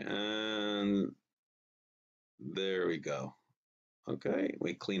 Okay, and there we go. Okay,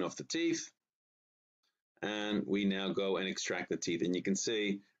 we clean off the teeth, and we now go and extract the teeth. And you can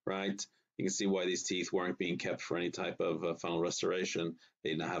see, right, you can see why these teeth weren't being kept for any type of final restoration.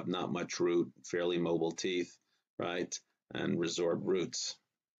 They have not much root, fairly mobile teeth, right, and resorb roots.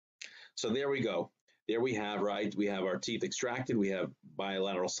 So there we go. There we have, right, we have our teeth extracted, we have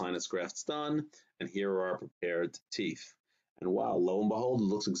bilateral sinus grafts done, and here are our prepared teeth. And wow, lo and behold, it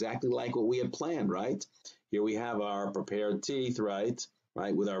looks exactly like what we had planned, right? Here we have our prepared teeth, right,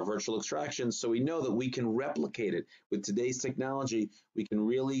 with our virtual extraction. So we know that we can replicate it. With today's technology, we can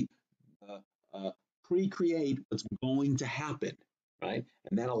really pre-create what's going to happen, right?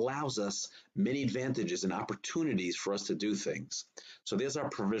 And that allows us many advantages and opportunities for us to do things. So there's our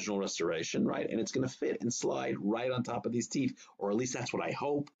provisional restoration, right? And it's going to fit and slide right on top of these teeth, or at least that's what I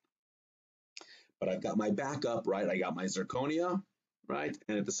hope. But I've got my backup, right? I got my zirconia, right?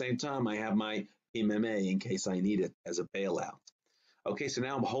 And at the same time, I have my PMMA in case I need it as a bailout. Okay, so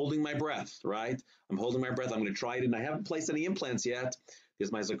now I'm holding my breath, right? I'm holding my breath. I'm going to try it, and I haven't placed any implants yet.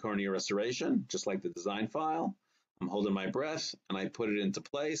 Here's my zirconia restoration, just like the design file. I'm holding my breath, and I put it into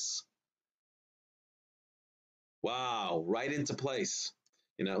place. Wow, right into place.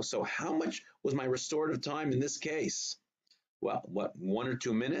 So how much was my restorative time in this case? Well, what, 1 or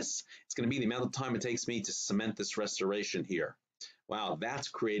 2 minutes? It's going to be the amount of time it takes me to cement this restoration here. Wow, that's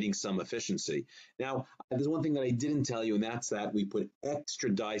creating some efficiency. Now, there's one thing that I didn't tell you, and that's that we put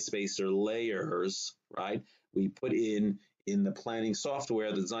extra die spacer layers, right? We put in the planning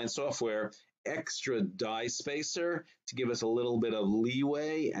software, the design software, extra die spacer to give us a little bit of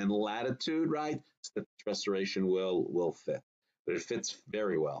leeway and latitude, right? So that the restoration will fit. But it fits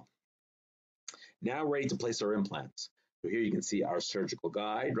very well. Now ready to place our implants. So here you can see our surgical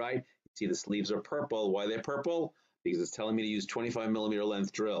guide, right? You see the sleeves are purple. Why they're purple? Because it's telling me to use 25mm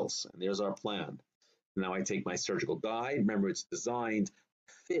length drills. And there's our plan. Now I take my surgical guide. Remember, it's designed to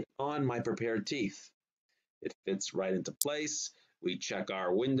fit on my prepared teeth. It fits right into place. We check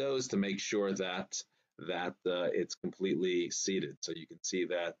our windows to make sure that it's completely seated. So you can see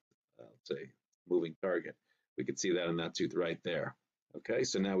that, let's say, moving target. We can see that in that tooth right there. Okay,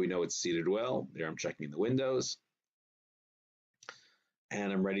 so now we know it's seated well. There I'm checking the windows.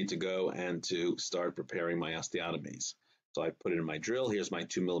 And I'm ready to go and to start preparing my osteotomies. So I put it in my drill. Here's my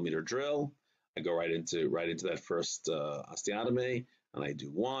 2mm drill. I go right into that first osteotomy, and I do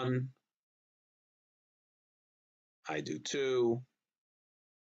 1. I do 2.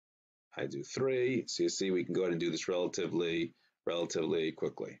 I do 3. So you see, we can go ahead and do this relatively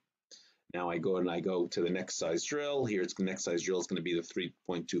quickly. Now I go to the next size drill. Here, the next size drill is going to be the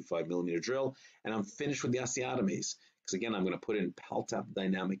 3.25mm drill, and I'm finished with the osteotomies. Because again, I'm going to put in Paltop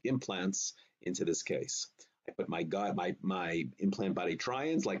dynamic implants into this case. I put my implant body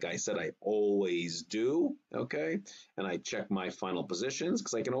try-ins, like I said, I always do, okay? And I check my final positions,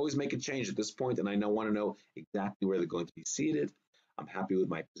 because I can always make a change at this point, and I want to know exactly where they're going to be seated. I'm happy with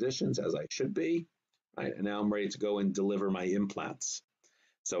my positions, as I should be, right? And now I'm ready to go and deliver my implants.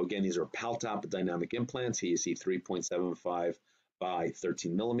 So again, these are Paltop dynamic implants. Here you see 3.75 by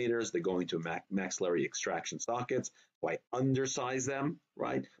 13mm. They're going to maxillary extraction sockets. So I undersize them,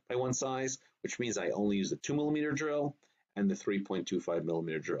 right, by one size, which means I only use the 2mm drill and the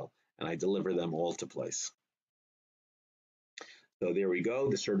 3.25mm drill, and I deliver them all to place. So there we go.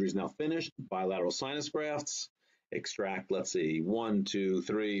 The surgery is now finished. Bilateral sinus grafts. Extract, let's see, 1, 2,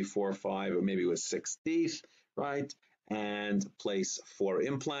 3, 4, 5, or maybe with 6 teeth, right? And place 4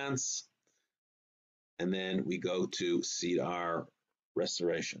 implants. And then we go to seat our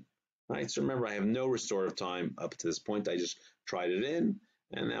restoration. Right, so remember, I have no restorative time up to this point. I just tried it in,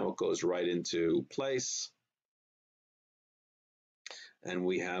 and now it goes right into place. And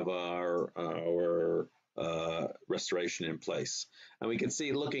we have our restoration in place. And we can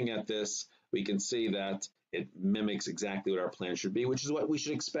see, looking at this, we can see that it mimics exactly what our plan should be, which is what we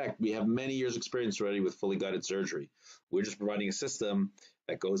should expect. We have many years experience already with fully guided surgery. We're just providing a system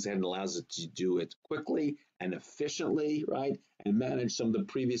that goes ahead and allows it to do it quickly and efficiently, right? And manage some of the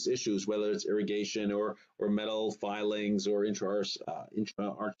previous issues, whether it's irrigation or metal filings or intra-arch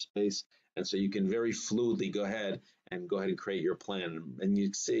space. And so you can very fluidly go ahead and create your plan, and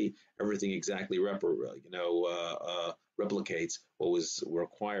you see everything exactly replicates what was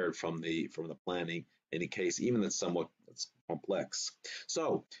required from the planning. In a case even that's somewhat complex.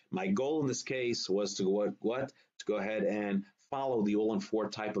 So my goal in this case was to go ahead and follow the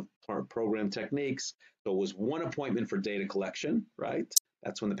all-in-4 type of program techniques. So it was 1 appointment for data collection, right?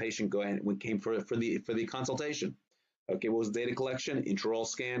 That's when the patient came for the consultation. Okay, what was data collection? Intraoral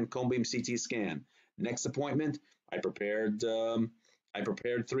scan, cone beam CT scan. Next appointment, I prepared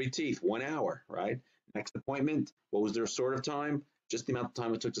 3 teeth, 1 hour, right? Next appointment, what was the restorative time? Just the amount of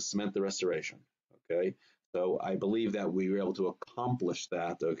time it took to cement the restoration. Okay, so I believe that we were able to accomplish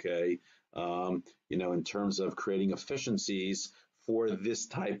that. Okay, in terms of creating efficiencies for this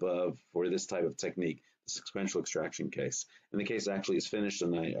type of technique, the sequential extraction case. And the case actually is finished,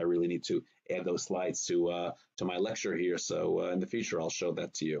 and I really need to add those slides to my lecture here. So in the future, I'll show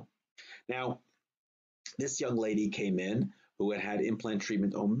that to you. Now, this young lady came in who had implant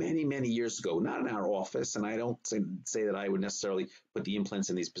treatment many years ago, not in our office, and I don't say that I would necessarily put the implants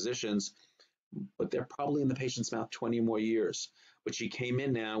in these positions, but they're probably in the patient's mouth 20 more years. But she came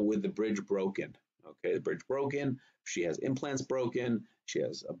in now with the bridge broken. Okay, the bridge broken. She has implants broken. She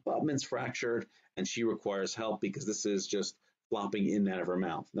has abutments fractured, and she requires help because this is just flopping in and out of her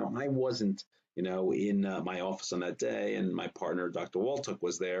mouth. Now, I wasn't, in my office on that day, and my partner, Dr. Waltuck,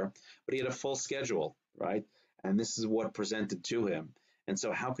 was there, but he had a full schedule, right? And this is what presented to him. And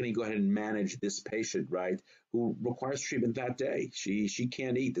so how can he go ahead and manage this patient, right, who requires treatment that day? She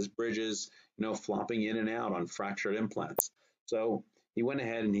can't eat. This bridge is, flopping in and out on fractured implants. So he went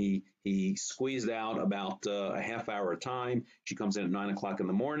ahead and he squeezed out about a half hour of time. She comes in at 9 o'clock in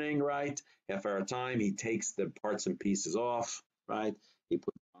the morning, right? Half hour of time. He takes the parts and pieces off, right? He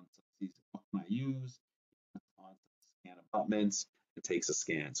puts on some, sees what can I use? He puts on some scan abutments and takes a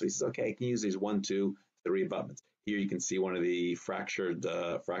scan. So he says, okay, I can use these 1, 2, 3 abutments. Here you can see one of the fractured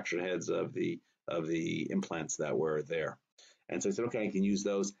heads of the implants that were there. And so he said, okay, I can use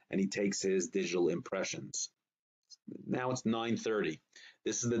those. And he takes his digital impressions. Now it's 9:30.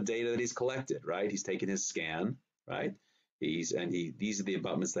 This is the data that he's collected, right? He's taken his scan, right? These are the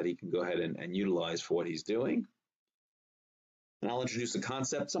abutments that he can go ahead and utilize for what he's doing. And I'll introduce the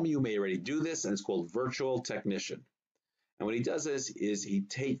concept. Some of you may already do this, and it's called virtual technician. And what he does is he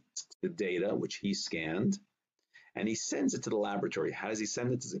takes the data, which he scanned, and he sends it to the laboratory. How does he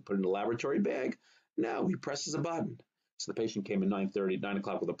send it? Does he put it in the laboratory bag? No, he presses a button. So the patient came at 9:30, 9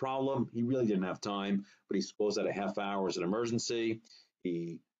 o'clock with a problem. He really didn't have time, but he goes out a half hour as an emergency.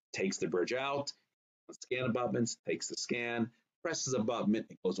 He takes the bridge out, scan abutments, takes the scan, presses a button, it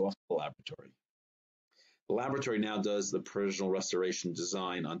goes off to the laboratory. The laboratory now does the provisional restoration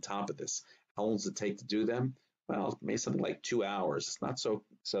design on top of this. How long does it take to do them? Well, maybe something like 2 hours. It's not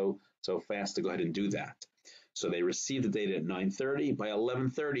so fast to go ahead and do that. So they receive the data at 9:30. By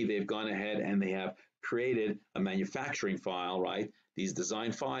 11:30, they've gone ahead and they have created a manufacturing file, right? These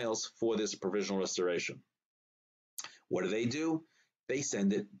design files for this provisional restoration. What do? They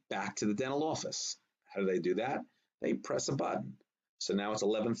send it back to the dental office. How do they do that? They press a button. So now it's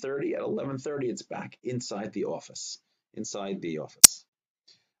 11:30. At 11:30, it's back inside the office.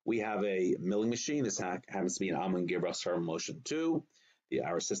 We have a milling machine. This happens to be an Almond Gearbox Servo Motion 2.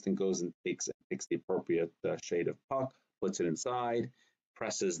 Our assistant goes and picks the appropriate shade of puck, puts it inside,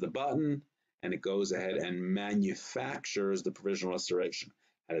 presses the button, and it goes ahead and manufactures the provisional restoration.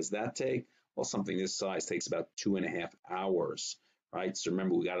 How does that take? Well, something this size takes about 2.5 hours, right? So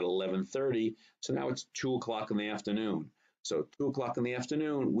remember, we got it at 11:30, so now it's 2 o'clock in the afternoon. So 2 o'clock in the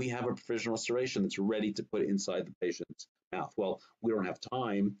afternoon, we have a provisional restoration that's ready to put inside the patient's mouth. Well, we don't have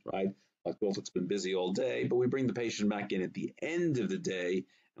time, right? Dr. Paltop's been busy all day, but we bring the patient back in at the end of the day,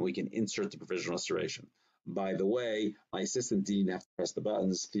 and we can insert the provisional restoration. By the way, my assistant didn't have to press the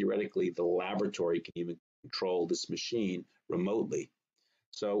buttons. Theoretically, the laboratory can even control this machine remotely.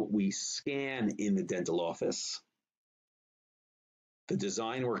 So we scan in the dental office. The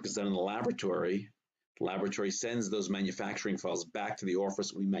design work is done in the laboratory. The laboratory sends those manufacturing files back to the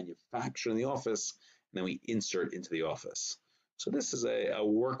office. We manufacture in the office, and then we insert into the office. So this is a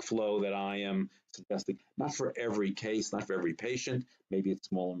workflow that I am suggesting, not for every case, not for every patient. Maybe it's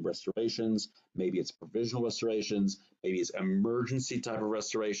small restorations, maybe it's provisional restorations, maybe it's emergency type of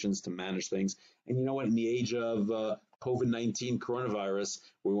restorations to manage things. And you know what, in the age of COVID-19 coronavirus,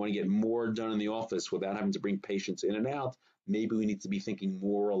 where we want to get more done in the office without having to bring patients in and out, maybe we need to be thinking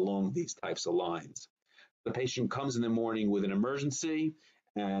more along these types of lines. The patient comes in the morning with an emergency,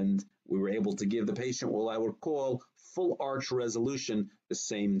 and we were able to give the patient what I would call full arch resolution the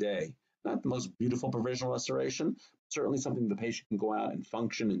same day. Not the most beautiful provisional restoration, but certainly something the patient can go out and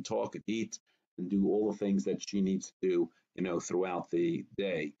function and talk and eat and do all the things that she needs to do, throughout the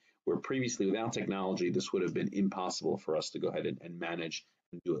day. Where previously, without technology, this would have been impossible for us to go ahead and manage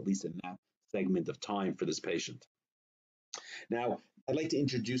and do, at least in that segment of time, for this patient. Now, I'd like to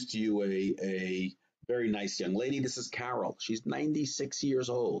introduce to you a very nice young lady. This is Carol. She's 96 years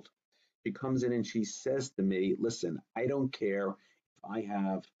old. She comes in and she says to me, listen, I don't care if I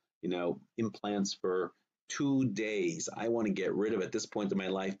have, implants for 2 days. I want to get rid of, at this point in my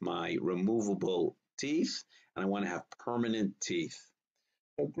life, my removable teeth, and I want to have permanent teeth.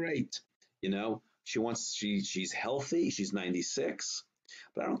 Oh, great. She's healthy. She's 96.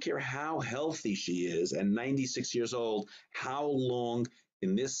 But I don't care how healthy she is, and 96 years old, how long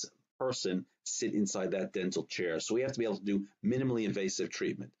can this person sit inside that dental chair? So we have to be able to do minimally invasive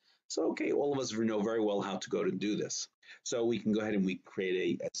treatment. So, okay, all of us know very well how to go to do this. So we can go ahead and we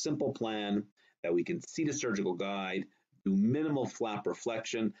create a simple plan that we can see the surgical guide, do minimal flap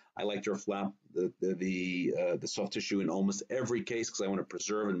reflection. I like to flap the soft tissue in almost every case because I want to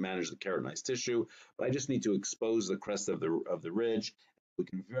preserve and manage the keratinized tissue. But I just need to expose the crest of the ridge. We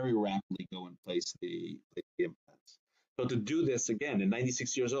can very rapidly go and place the implants. So to do this, again, at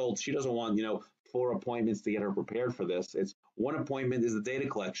 96 years old, she doesn't want, 4 appointments to get her prepared for this. It's one appointment is the data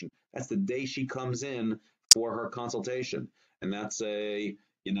collection. That's the day she comes in for her consultation. And that's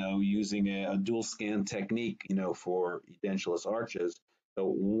using a dual scan technique, for edentulous arches.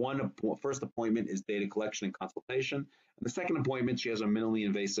 So first appointment is data collection and consultation. And the second appointment, she has a minimally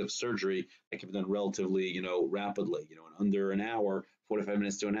invasive surgery that can be done relatively, rapidly. In under an hour, 45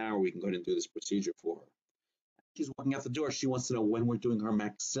 minutes to an hour, we can go ahead and do this procedure for her. She's walking out the door. She wants to know when we're doing her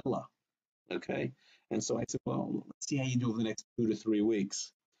maxilla. Okay. And so I said, well, let's see how you do over the next 2 to 3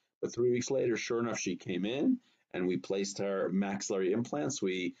 weeks. But 3 weeks later, sure enough, she came in and we placed her maxillary implants.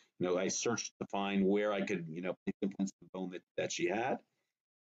 I searched to find where I could, place implants in the bone that she had.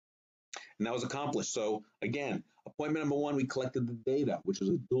 And that was accomplished. So again, appointment number one, we collected the data, which was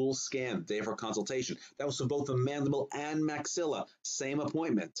a dual scan, the day of our consultation. That was for both the mandible and maxilla, same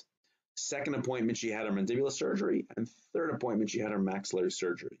appointment. Second appointment, she had her mandibular surgery, and third appointment, she had her maxillary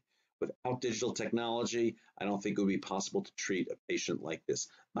surgery. Without digital technology, I don't think it would be possible to treat a patient like this.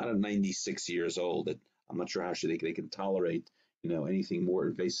 Not at 96 years old. I'm not sure how they can tolerate, anything more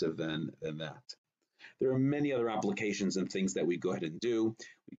invasive than that. There are many other applications and things that we go ahead and do.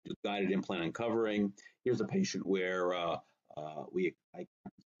 We do guided implant uncovering. Here's a patient where I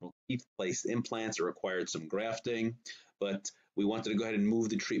teeth placed implants or required some grafting, but we wanted to go ahead and move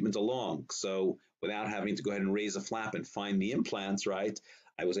the treatment along. So without having to go ahead and raise a flap and find the implants, right,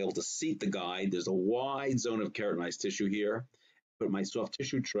 I was able to seat the guide. There's a wide zone of keratinized tissue here. Put my soft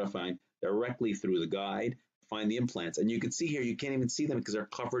tissue trephine directly through the guide, find the implants. And you can see here, you can't even see them because they're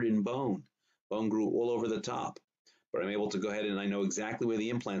covered in bone. Bone grew all over the top. But I'm able to go ahead and I know exactly where the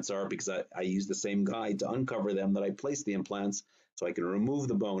implants are because I use the same guide to uncover them that I placed the implants. So I can remove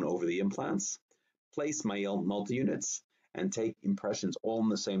the bone over the implants, place my multi-units, and take impressions all in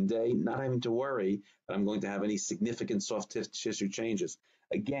the same day, not having to worry that I'm going to have any significant soft tissue changes.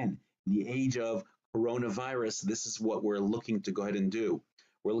 Again, in the age of coronavirus, this is what we're looking to go ahead and do.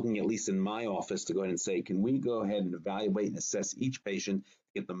 We're looking, at least in my office, to go ahead and say, can we go ahead and evaluate and assess each patient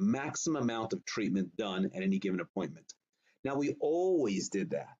to get the maximum amount of treatment done at any given appointment? Now, we always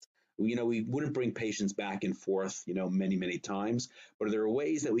did that. We wouldn't bring patients back and forth, many, many times, but there are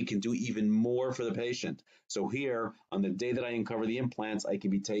ways that we can do even more for the patient. So here, on the day that I uncover the implants, I can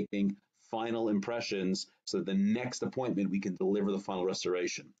be taking final impressions so that the next appointment we can deliver the final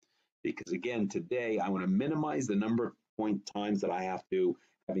restoration. Because again, today I want to minimize the number of times that I have to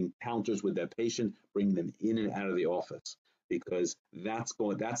have encounters with that patient, bring them in and out of the office, because that's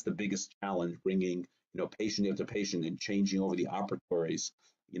the biggest challenge, bringing patient after patient and changing over the operatories,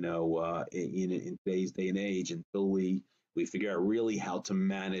 in today's day and age until we figure out really how to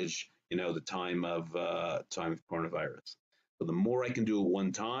manage the time of coronavirus. So the more I can do at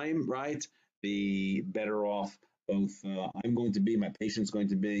one time, right, the better off both I'm going to be, my patient's going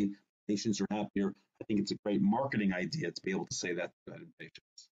to be. Patients are happier. I think it's a great marketing idea to be able to say that to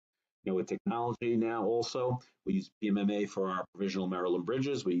patients. With technology now also, we use PMMA for our provisional Maryland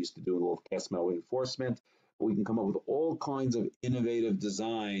bridges. We used to do a little cast metal reinforcement, but we can come up with all kinds of innovative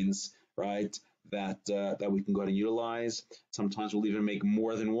designs, right, that we can go ahead and utilize. Sometimes we'll even make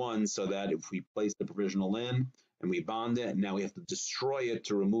more than one so that if we place the provisional in and we bond it, and now we have to destroy it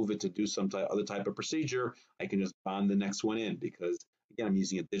to remove it to do some other type of procedure, I can just bond the next one in because, again, I'm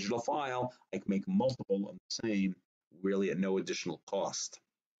using a digital file. I can make multiple of the same really at no additional cost.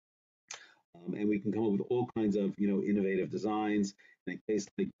 And we can come up with all kinds of innovative designs. In a case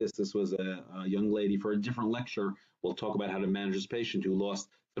like this was a young lady for a different lecture. We'll talk about how to manage this patient who lost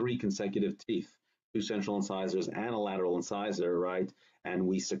 3 consecutive teeth, 2 central incisors and a lateral incisor, right? And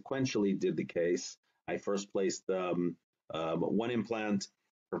we sequentially did the case. I first placed 1 implant,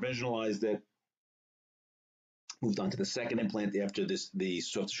 provisionalized it, moved on to the second implant after the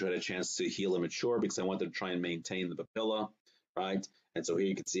soft tissue had a chance to heal and mature because I wanted to try and maintain the papilla, right? And so here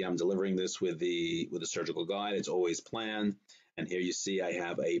you can see I'm delivering this with the surgical guide. It's always planned. And here you see I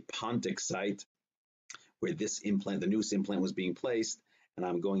have a pontic site where this implant, the newest implant, was being placed, and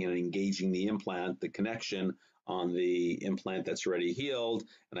I'm going in and engaging the implant, the connection on the implant that's already healed,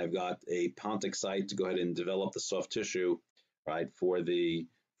 and I've got a pontic site to go ahead and develop the soft tissue, right, for the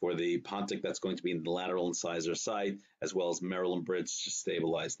pontic that's going to be in the lateral incisor site, as well as Maryland bridge to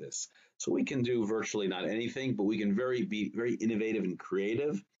stabilize this. So we can do virtually not anything, but we can be very innovative and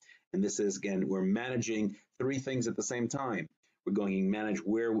creative. And this is, again, we're managing 3 things at the same time. We're going to manage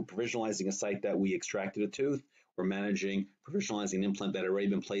where we're provisionalizing a site that we extracted a tooth. We're managing provisionalizing an implant that had already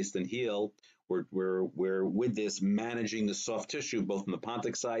been placed and healed. We're with this managing the soft tissue, both in the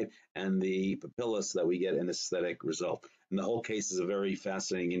pontic site and the papilla, so that we get an aesthetic result. And the whole case is a very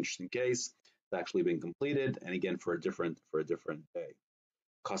fascinating, interesting case. It's actually been completed, and again, for a different day.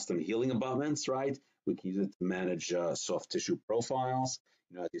 Custom healing abutments, right? We can use it to manage soft tissue profiles.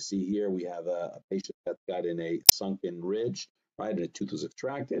 As you see here, we have a patient that's got in a sunken ridge, right? And a tooth was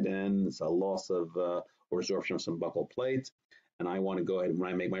extracted, and it's a loss of or resorption of some buccal plate. and I want to go ahead and when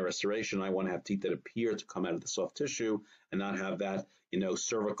I make my restoration, I want to have teeth that appear to come out of the soft tissue and not have that,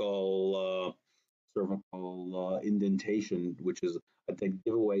 cervical indentation, which is a dead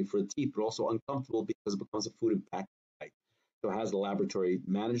giveaway for the teeth, but also uncomfortable because it becomes a food impact site. So how does the laboratory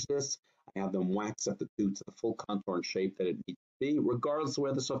manage this? I have them wax up the tooth to the full contour and shape that it needs to be, regardless of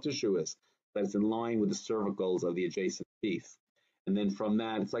where the soft tissue is, that it's in line with the cervicals of the adjacent teeth. And then from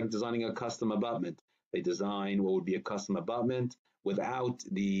that, it's like designing a custom abutment. They design what would be a custom abutment without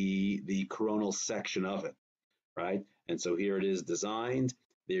the coronal section of it, right? And so here it is designed.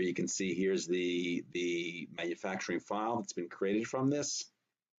 There you can see here's the manufacturing file that's been created from this.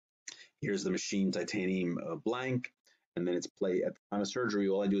 Here's the machine titanium blank, and then it's play at the time of surgery.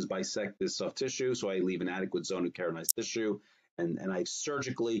 All I do is bisect this soft tissue, so I leave an adequate zone of keratinized tissue, and I've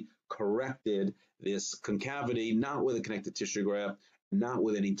surgically corrected this concavity, not with a connective tissue graft, not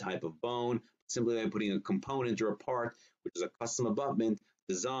with any type of bone, simply by putting a component or a part, which is a custom abutment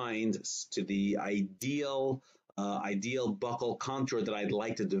designed to the ideal buccal contour that I'd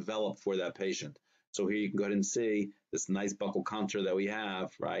like to develop for that patient. So here you can go ahead and see this nice buccal contour that we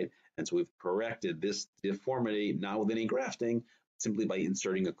have, right? And so we've corrected this deformity, not with any grafting, simply by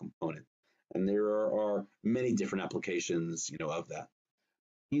inserting a component. And there are many different applications, of that.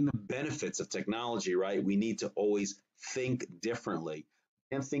 In the benefits of technology, right? We need to always think differently.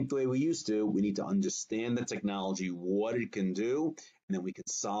 We can't think the way we used to. We need to understand the technology, what it can do, and then we can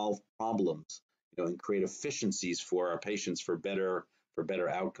solve problems, and create efficiencies for our patients for better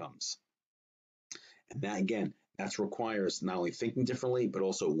outcomes. And that, again, that requires not only thinking differently, but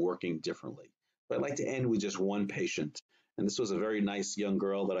also working differently. But I'd like to end with just one patient. And this was a very nice young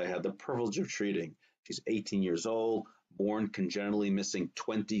girl that I had the privilege of treating. She's 18 years old, born congenitally missing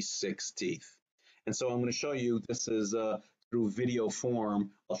 26 teeth. And so I'm going to show you, this is through video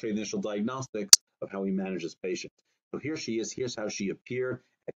form, I'll show you the initial diagnostics of how we manage this patient. So here she is, here's how she appeared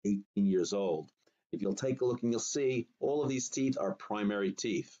at 18 years old. If you'll take a look and you'll see, all of these teeth are primary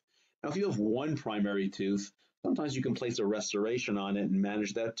teeth. Now, if you have one primary tooth, sometimes you can place a restoration on it and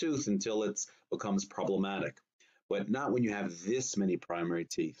manage that tooth until it becomes problematic, but not when you have this many primary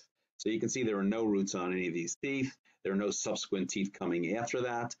teeth. So you can see there are no roots on any of these teeth. There are no subsequent teeth coming after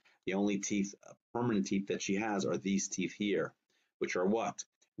that. The only teeth, permanent teeth that she has are these teeth here, which are what?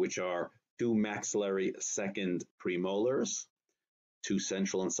 Which are 2 maxillary second premolars, 2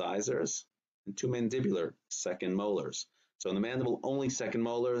 central incisors, and 2 mandibular second molars. So in the mandible, only second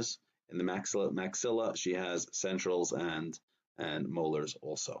molars. In the maxilla, she has centrals and molars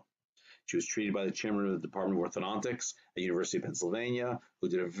also. She was treated by the chairman of the Department of Orthodontics at the University of Pennsylvania, who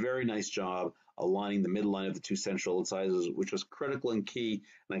did a very nice job aligning the midline of the 2 central incisors, which was critical and key,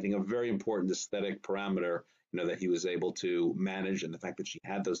 and I think a very important aesthetic parameter, that he was able to manage, and the fact that she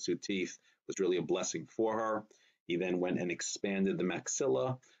had those 2 teeth was really a blessing for her. He then went and expanded the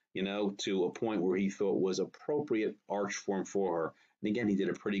maxilla, to a point where he thought was appropriate arch form for her. And again, he did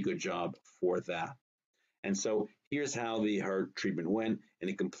a pretty good job for that. And so here's how her treatment went in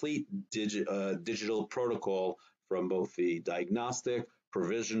a complete digital protocol from both the diagnostic,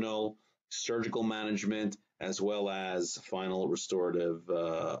 provisional, surgical management, as well as final restorative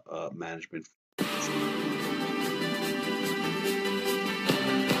management.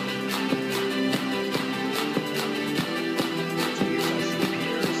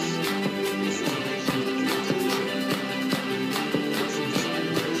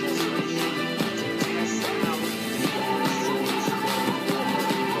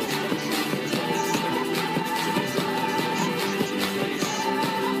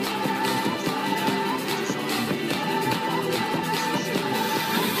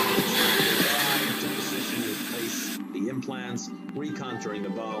 Recontouring the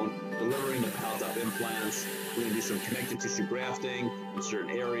bone, delivering the Paltop implants. We're going to do some connective tissue grafting in certain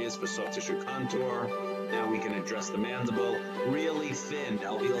areas for soft tissue contour. Now we can address the mandible. Really thin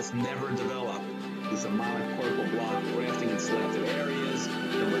alveolus never develop. Do some monocortical block grafting in selected areas.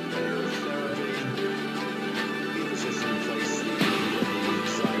 Then repair therapy. We position in place the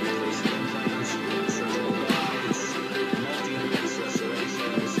side replacement implants, surgical guides, multi-impact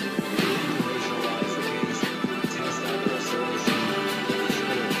restorations, operationalize the case, test out the restoration.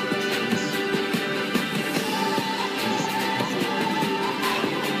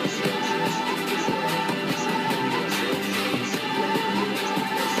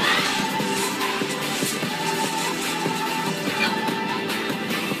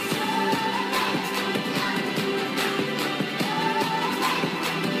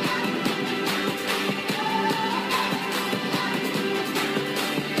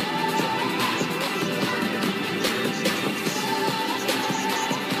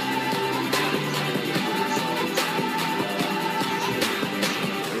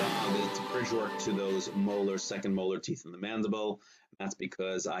 second molar teeth in the mandible. That's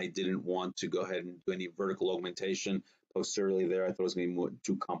because I didn't want to go ahead and do any vertical augmentation posteriorly there. I thought it was going to be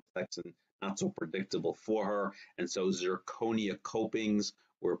too complex and not so predictable for her. And so zirconia copings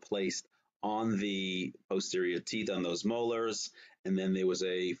were placed on the posterior teeth on those molars. And then there was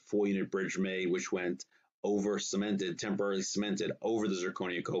a 4-unit bridge made, which went over cemented, temporarily cemented over the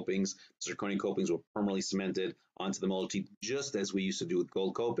zirconia copings. Zirconia copings were permanently cemented onto the molar teeth, just as we used to do with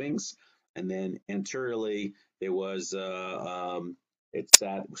gold copings. And then anteriorly, there was it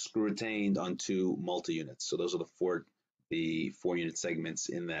sat screw retained onto multi-units. So those are the 4-unit segments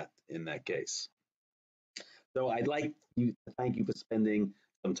in that case. So I'd like to thank you for spending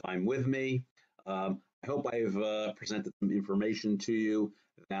some time with me. I hope I've presented some information to you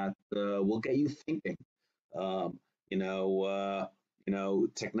that will get you thinking.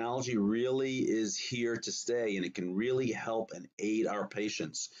 Technology really is here to stay, and it can really help and aid our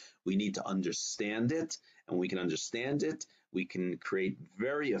patients. We need to understand it, and when we can understand it, we can create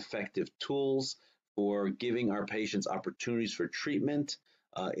very effective tools for giving our patients opportunities for treatment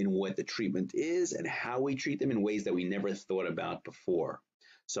in what the treatment is and how we treat them in ways that we never thought about before.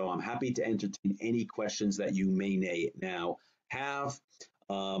 So I'm happy to entertain any questions that you may now have.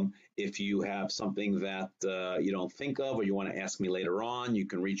 If you have something that you don't think of or you want to ask me later on, you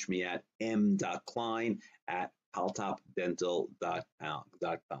can reach me at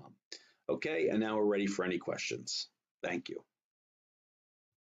m.klein@paltopdental.com. Okay, and now we're ready for any questions. Thank you.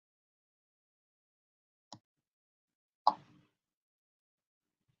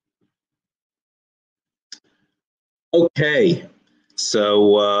 Okay,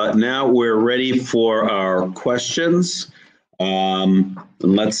 so now we're ready for our questions.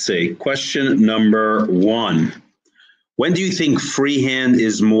 Let's see, question number 1. When do you think freehand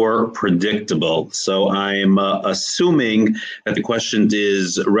is more predictable? So I'm assuming that the question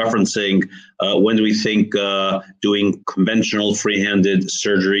is referencing when do we think doing conventional free-handed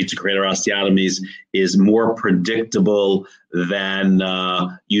surgery to create our osteotomies is more predictable than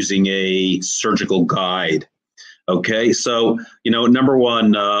using a surgical guide. Okay, so, number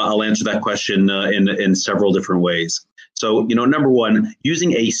one, I'll answer that question in several different ways. So, number one,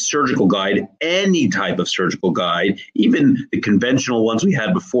 using a surgical guide, any type of surgical guide, even the conventional ones we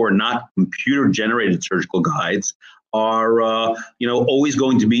had before, not computer-generated surgical guides, are, always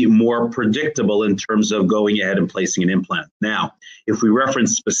going to be more predictable in terms of going ahead and placing an implant. Now, if we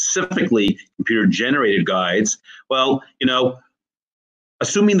reference specifically computer-generated guides, well,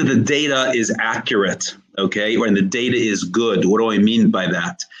 assuming that the data is accurate, okay, and the data is good, what do I mean by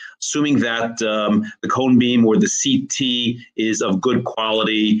that? Assuming that the cone beam or the CT is of good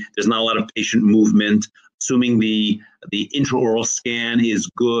quality, there's not a lot of patient movement, assuming the intraoral scan is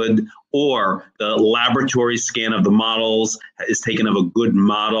good, or the laboratory scan of the models is taken of a good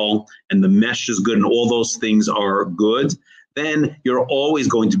model, and the mesh is good, and all those things are good, then you're always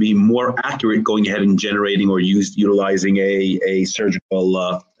going to be more accurate going ahead and generating or utilizing a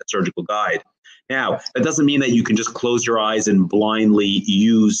surgical guide. Now, that doesn't mean that you can just close your eyes and blindly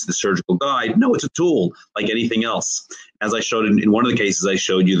use the surgical guide. No, it's a tool like anything else. As I showed in one of the cases I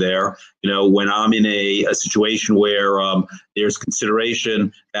showed you there, when I'm in a situation where there's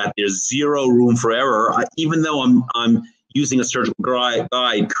consideration that there's zero room for error, even though I'm using a surgical guide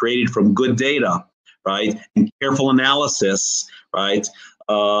created from good data, right, and careful analysis, right,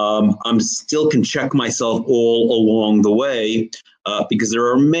 I'm still can check myself all along the way because there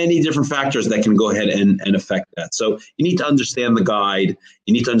are many different factors that can go ahead and affect that. So you need to understand the guide.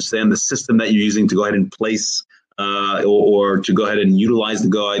 You need to understand the system that you're using to go ahead and place or to go ahead and utilize the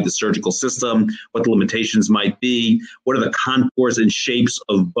guide, the surgical system, what the limitations might be, what are the contours and shapes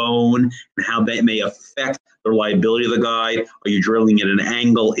of bone, and how that may affect the reliability of the guide. Are you drilling at an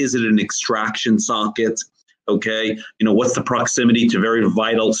angle? Is it an extraction socket? Okay, what's the proximity to very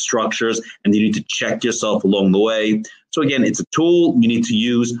vital structures, and you need to check yourself along the way. So again, it's a tool you need to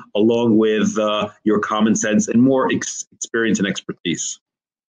use along with your common sense and more experience and expertise.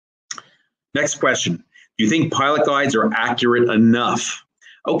 Next question. Do you think pilot guides are accurate enough?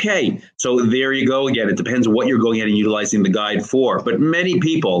 Okay, so there you go again. It depends on what you're going ahead and utilizing the guide for. But many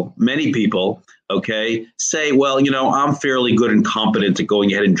people, okay, say, well, I'm fairly good and competent at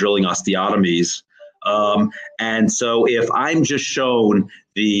going ahead and drilling osteotomies. And so if I'm just shown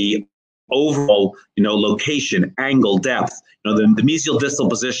the overall, location, angle, depth, the mesial distal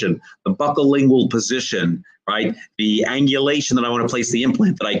position, the buccolingual position, right, the angulation that I want to place the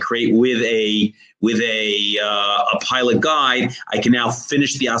implant that I create with a pilot guide, I can now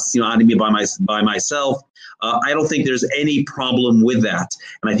finish the osteotomy by myself. I don't think there's any problem with that.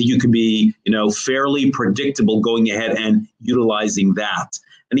 And I think you can be, fairly predictable going ahead and utilizing that.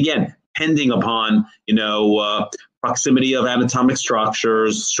 And again, depending upon, proximity of anatomic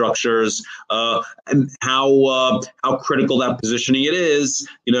structures, and how critical that positioning it is,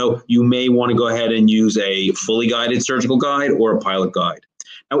 you may want to go ahead and use a fully guided surgical guide or a pilot guide.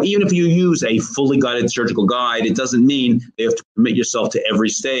 Now, even if you use a fully guided surgical guide, it doesn't mean you have to commit yourself to every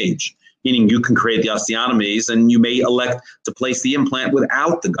stage, meaning you can create the osteotomies and you may elect to place the implant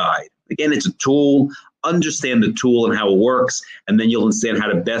without the guide. Again, it's a tool. Understand the tool and how it works, and then you'll understand how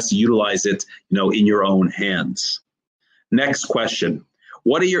to best utilize it, in your own hands. Next question.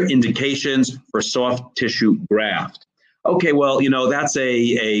 What are your indications for soft tissue graft? Okay, well, that's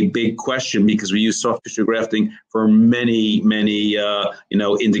a big question because we use soft tissue grafting for many,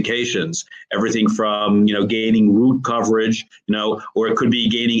 indications. Everything from, gaining root coverage, or it could be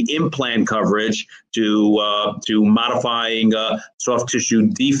gaining implant coverage to modifying soft tissue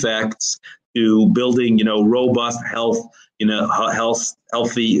defects, to building, robust healthy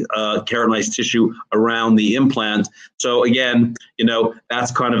keratinized tissue around the implant. So again,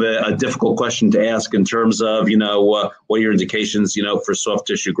 that's kind of a difficult question to ask in terms of, what are your indications, for soft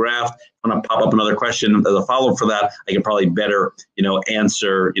tissue graft. I'm going to pop up another question as a follow-up for that. I can probably better,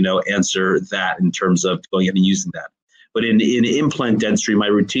 answer that in terms of going ahead and using that. But in implant dentistry, my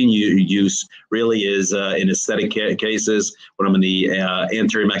routine use really is in aesthetic cases when I'm in the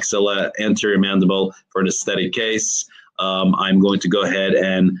anterior maxilla, anterior mandible for an aesthetic case. I'm going to go ahead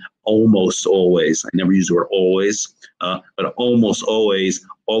and almost always, I never use the word always, but almost always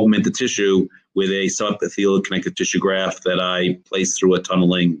augment the tissue with a subepithelial connective tissue graft that I place through a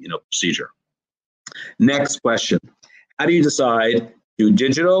tunneling procedure. Next question. How do you decide do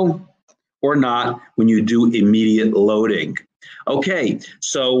digital or not when you do immediate loading? Okay,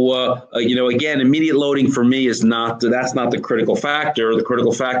 so again, immediate loading for me that's not the critical factor. The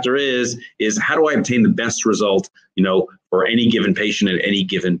critical factor is how do I obtain the best result, for any given patient at any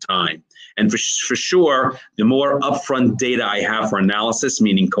given time. And for sure, the more upfront data I have for analysis,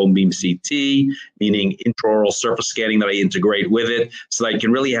 meaning cone beam CT, meaning intraoral surface scanning that I integrate with it, so that I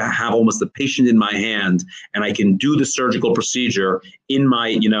can really have almost the patient in my hand, and I can do the surgical procedure in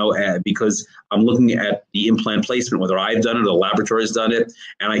my, because I'm looking at the implant placement, whether I've done it or the laboratory has done it,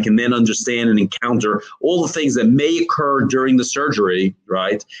 and I can then understand and encounter all the things that may occur during the surgery,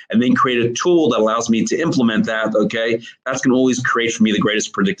 right? And then create a tool that allows me to implement that, okay? That's going to always create for me the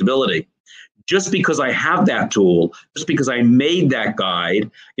greatest predictability. Just because I have that tool, just because I made that guide,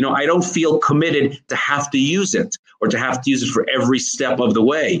 I don't feel committed to have to use it or to have to use it for every step of the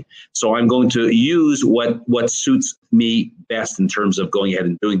way. So I'm going to use what suits me best in terms of going ahead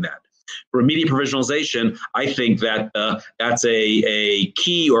and doing that. For immediate provisionalization, I think that that's a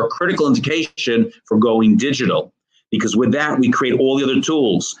key or critical indication for going digital. Because with that, we create all the other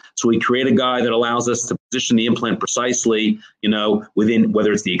tools. So we create a guide that allows us to position the implant precisely, within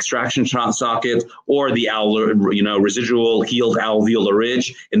whether it's the extraction socket or the residual healed alveolar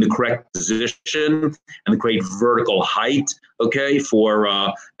ridge in the correct position, and to create vertical height, okay, for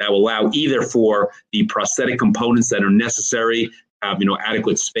that will allow either for the prosthetic components that are necessary, have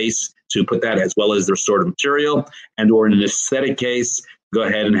adequate space to put that, as well as the restorative material, and or in an aesthetic case, go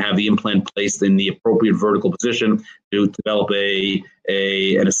ahead and have the implant placed in the appropriate vertical position to develop an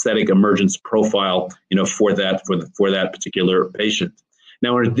aesthetic emergence profile, for that particular patient.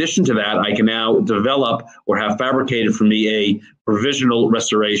 Now, in addition to that, I can now develop or have fabricated for me a provisional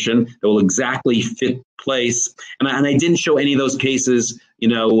restoration that will exactly fit place. And I didn't show any of those cases,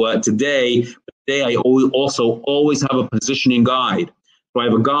 today. But today, I also always have a positioning guide. So I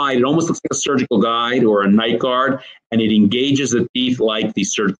have a guide, it almost looks like a surgical guide or a night guard, and it engages the teeth like the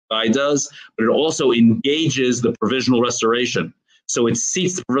surgical guide does, but it also engages the provisional restoration. So it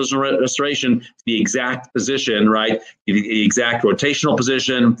seats the provisional restoration to the exact position, right? The exact rotational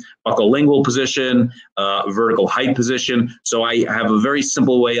position, buccolingual position, vertical height position. So I have a very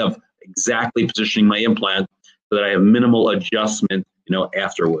simple way of exactly positioning my implant so that I have minimal adjustment,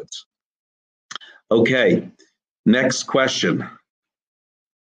 afterwards. Okay, next question.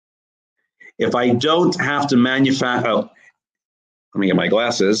 If I don't have to manufacture, let me get my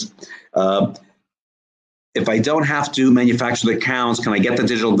glasses. If I don't have to manufacture the crowns, can I get the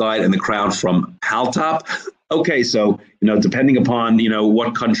digital guide and the crown from Paltop? Okay, so, depending upon,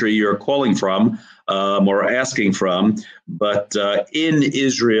 what country you're calling from or asking from, but in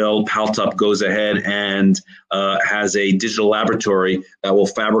Israel, Paltop goes ahead and has a digital laboratory that will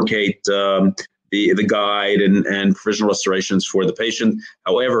fabricate the guide and provisional restorations for the patient.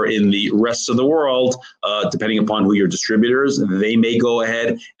 However, in the rest of the world, depending upon who your distributors, they may go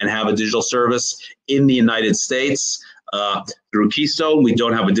ahead and have a digital service. In the United States, through Keystone. We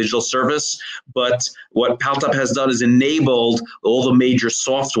don't have a digital service, but what Paltop has done is enabled all the major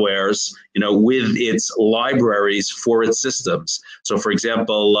softwares, with its libraries for its systems. So, for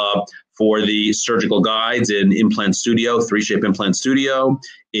example, for the surgical guides in Implant Studio, 3Shape Implant Studio,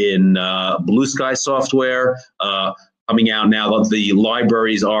 in Blue Sky software. Coming out now that the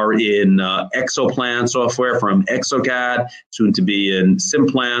libraries are in Exoplan software from Exocad, soon to be in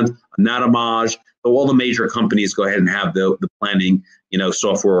Simplant, Anatomage. So all the major companies go ahead and have the planning,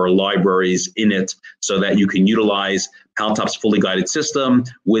 software or libraries in it so that you can utilize Paltop's fully guided system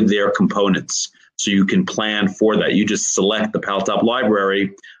with their components. So you can plan for that. You just select the Paltop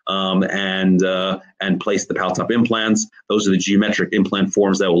library and place the Paltop implants. Those are the geometric implant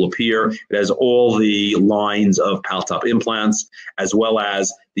forms that will appear. It has all the lines of Paltop implants, as well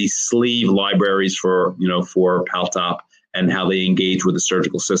as the sleeve libraries for Paltop and how they engage with the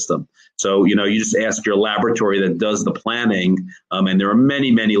surgical system. So, you just ask your laboratory that does the planning, and there are many,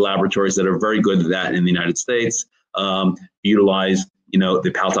 many laboratories that are very good at that in the United States, utilize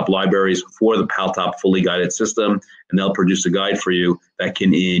the Paltop libraries for the Paltop fully guided system, and they'll produce a guide for you that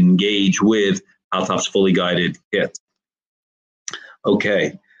can engage with Paltop's fully guided kit.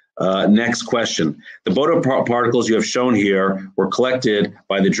 Okay, next question. The Bodo particles you have shown here were collected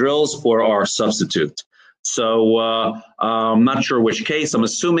by the drills or are substitute? So I'm not sure which case. I'm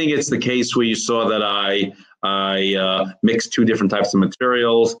assuming it's the case where you saw that I mixed two different types of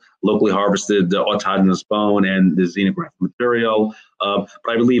materials, locally harvested the autogenous bone and the xenograft material. But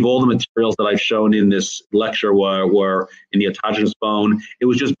I believe all the materials that I've shown in this lecture were in the autogenous bone. It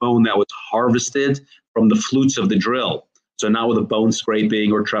was just bone that was harvested from the flutes of the drill. So not with a bone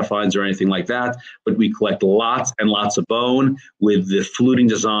scraping or trephines or anything like that, but we collect lots and lots of bone with the fluting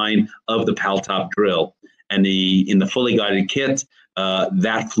design of the Paltop drill. And in the fully guided kit,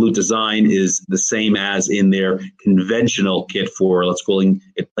 that flute design is the same as in their conventional kit for, let's call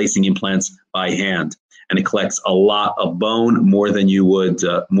it, placing implants by hand. And it collects a lot of bone, more than you would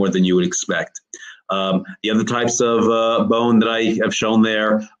expect. The other types of bone that I have shown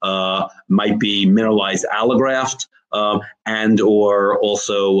there might be mineralized allograft and or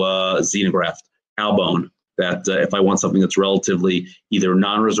also xenograft, cow bone. That if I want something that's relatively either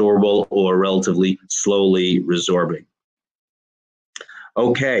non-resorbable or relatively slowly resorbing.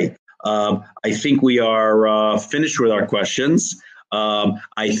 Okay, I think we are finished with our questions.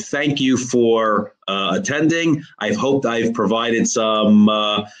 I thank you for attending. I hope I've provided some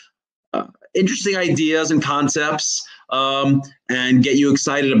interesting ideas and concepts and get you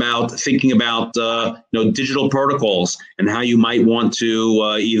excited about thinking about digital protocols and how you might want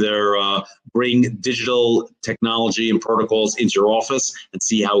to either bring digital technology and protocols into your office and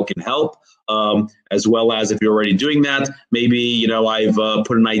see how it can help, as well as if you're already doing that, maybe I've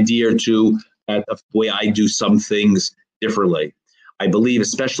put an idea or two at the way I do some things differently. I believe,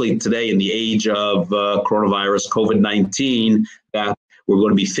 especially today in the age of coronavirus, COVID-19, that we're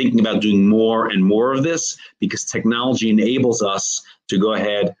going to be thinking about doing more and more of this because technology enables us to go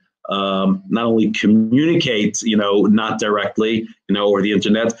ahead, not only communicate, not directly, over the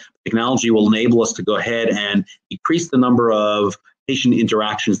internet. Technology will enable us to go ahead and decrease the number of patient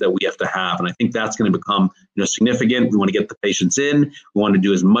interactions that we have to have. And I think that's going to become significant. We want to get the patients in. We want to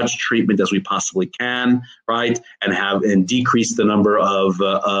do as much treatment as we possibly can, right? And decrease the number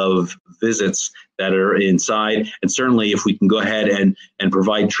of visits that are inside. And certainly if we can go ahead and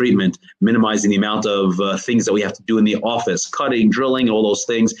provide treatment, minimizing the amount of things that we have to do in the office, cutting, drilling, all those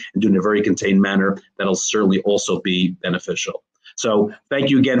things, and doing it in a very contained manner, that'll certainly also be beneficial. So thank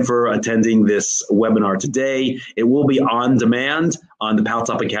you again for attending this webinar today. It will be on demand on the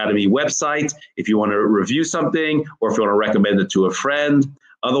Paltop Academy website if you want to review something or if you want to recommend it to a friend.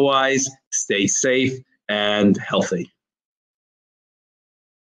 Otherwise, stay safe and healthy.